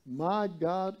 My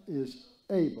God is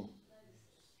able.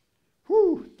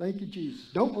 Whew, thank you,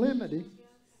 Jesus. Don't limit him.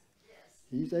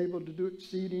 He's able to do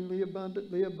exceedingly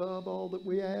abundantly above all that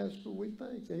we ask or we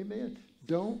think. Amen.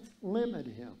 Don't limit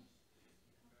him.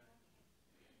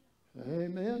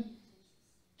 Amen.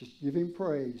 Just give him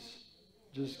praise.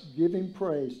 Just give him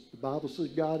praise. The Bible says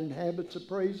God inhabits the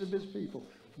praise of his people.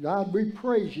 God, we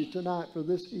praise you tonight for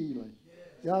this healing.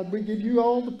 God, we give you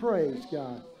all the praise,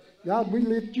 God. God, we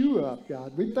lift you up,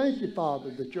 God. We thank you,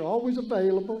 Father, that you're always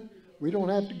available. We don't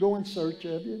have to go in search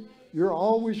of you. You're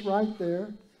always right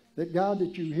there. That, God,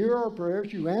 that you hear our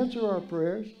prayers, you answer our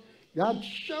prayers. God,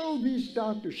 show these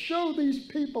doctors, show these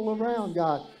people around,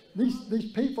 God,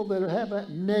 these people that have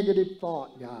that negative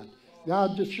thought, God.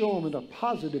 God, just show them that a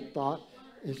positive thought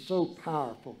is so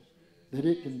powerful that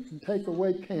it can take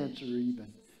away cancer even.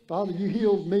 Father, you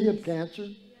healed me of cancer.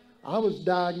 I was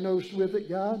diagnosed with it,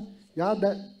 God. God,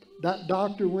 that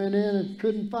doctor went in and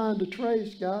couldn't find a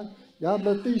trace, God. God,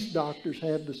 let these doctors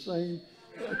have the same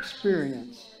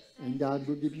experience. And God,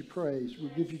 we'll give you praise.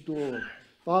 We'll give you glory.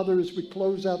 Father, as we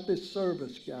close out this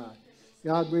service, God,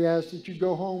 God, we ask that you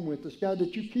go home with us. God,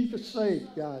 that you keep us safe,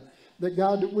 God. That,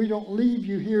 God, that we don't leave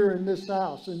you here in this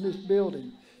house, in this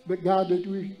building. But, God, that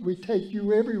we take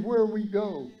you everywhere we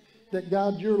go. That,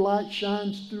 God, your light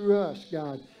shines through us,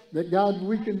 God. That, God,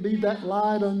 we can be that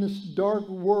light on this dark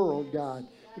world, God.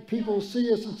 That people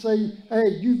see us and say,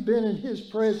 hey, you've been in his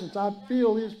presence. I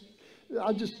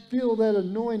just feel that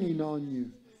anointing on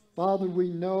you. Father, we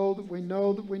know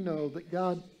that,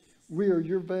 God, we are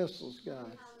your vessels,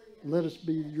 God. Let us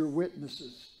be your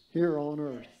witnesses here on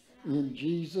earth. In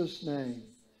Jesus' name.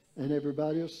 And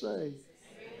everybody will say,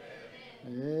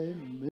 amen.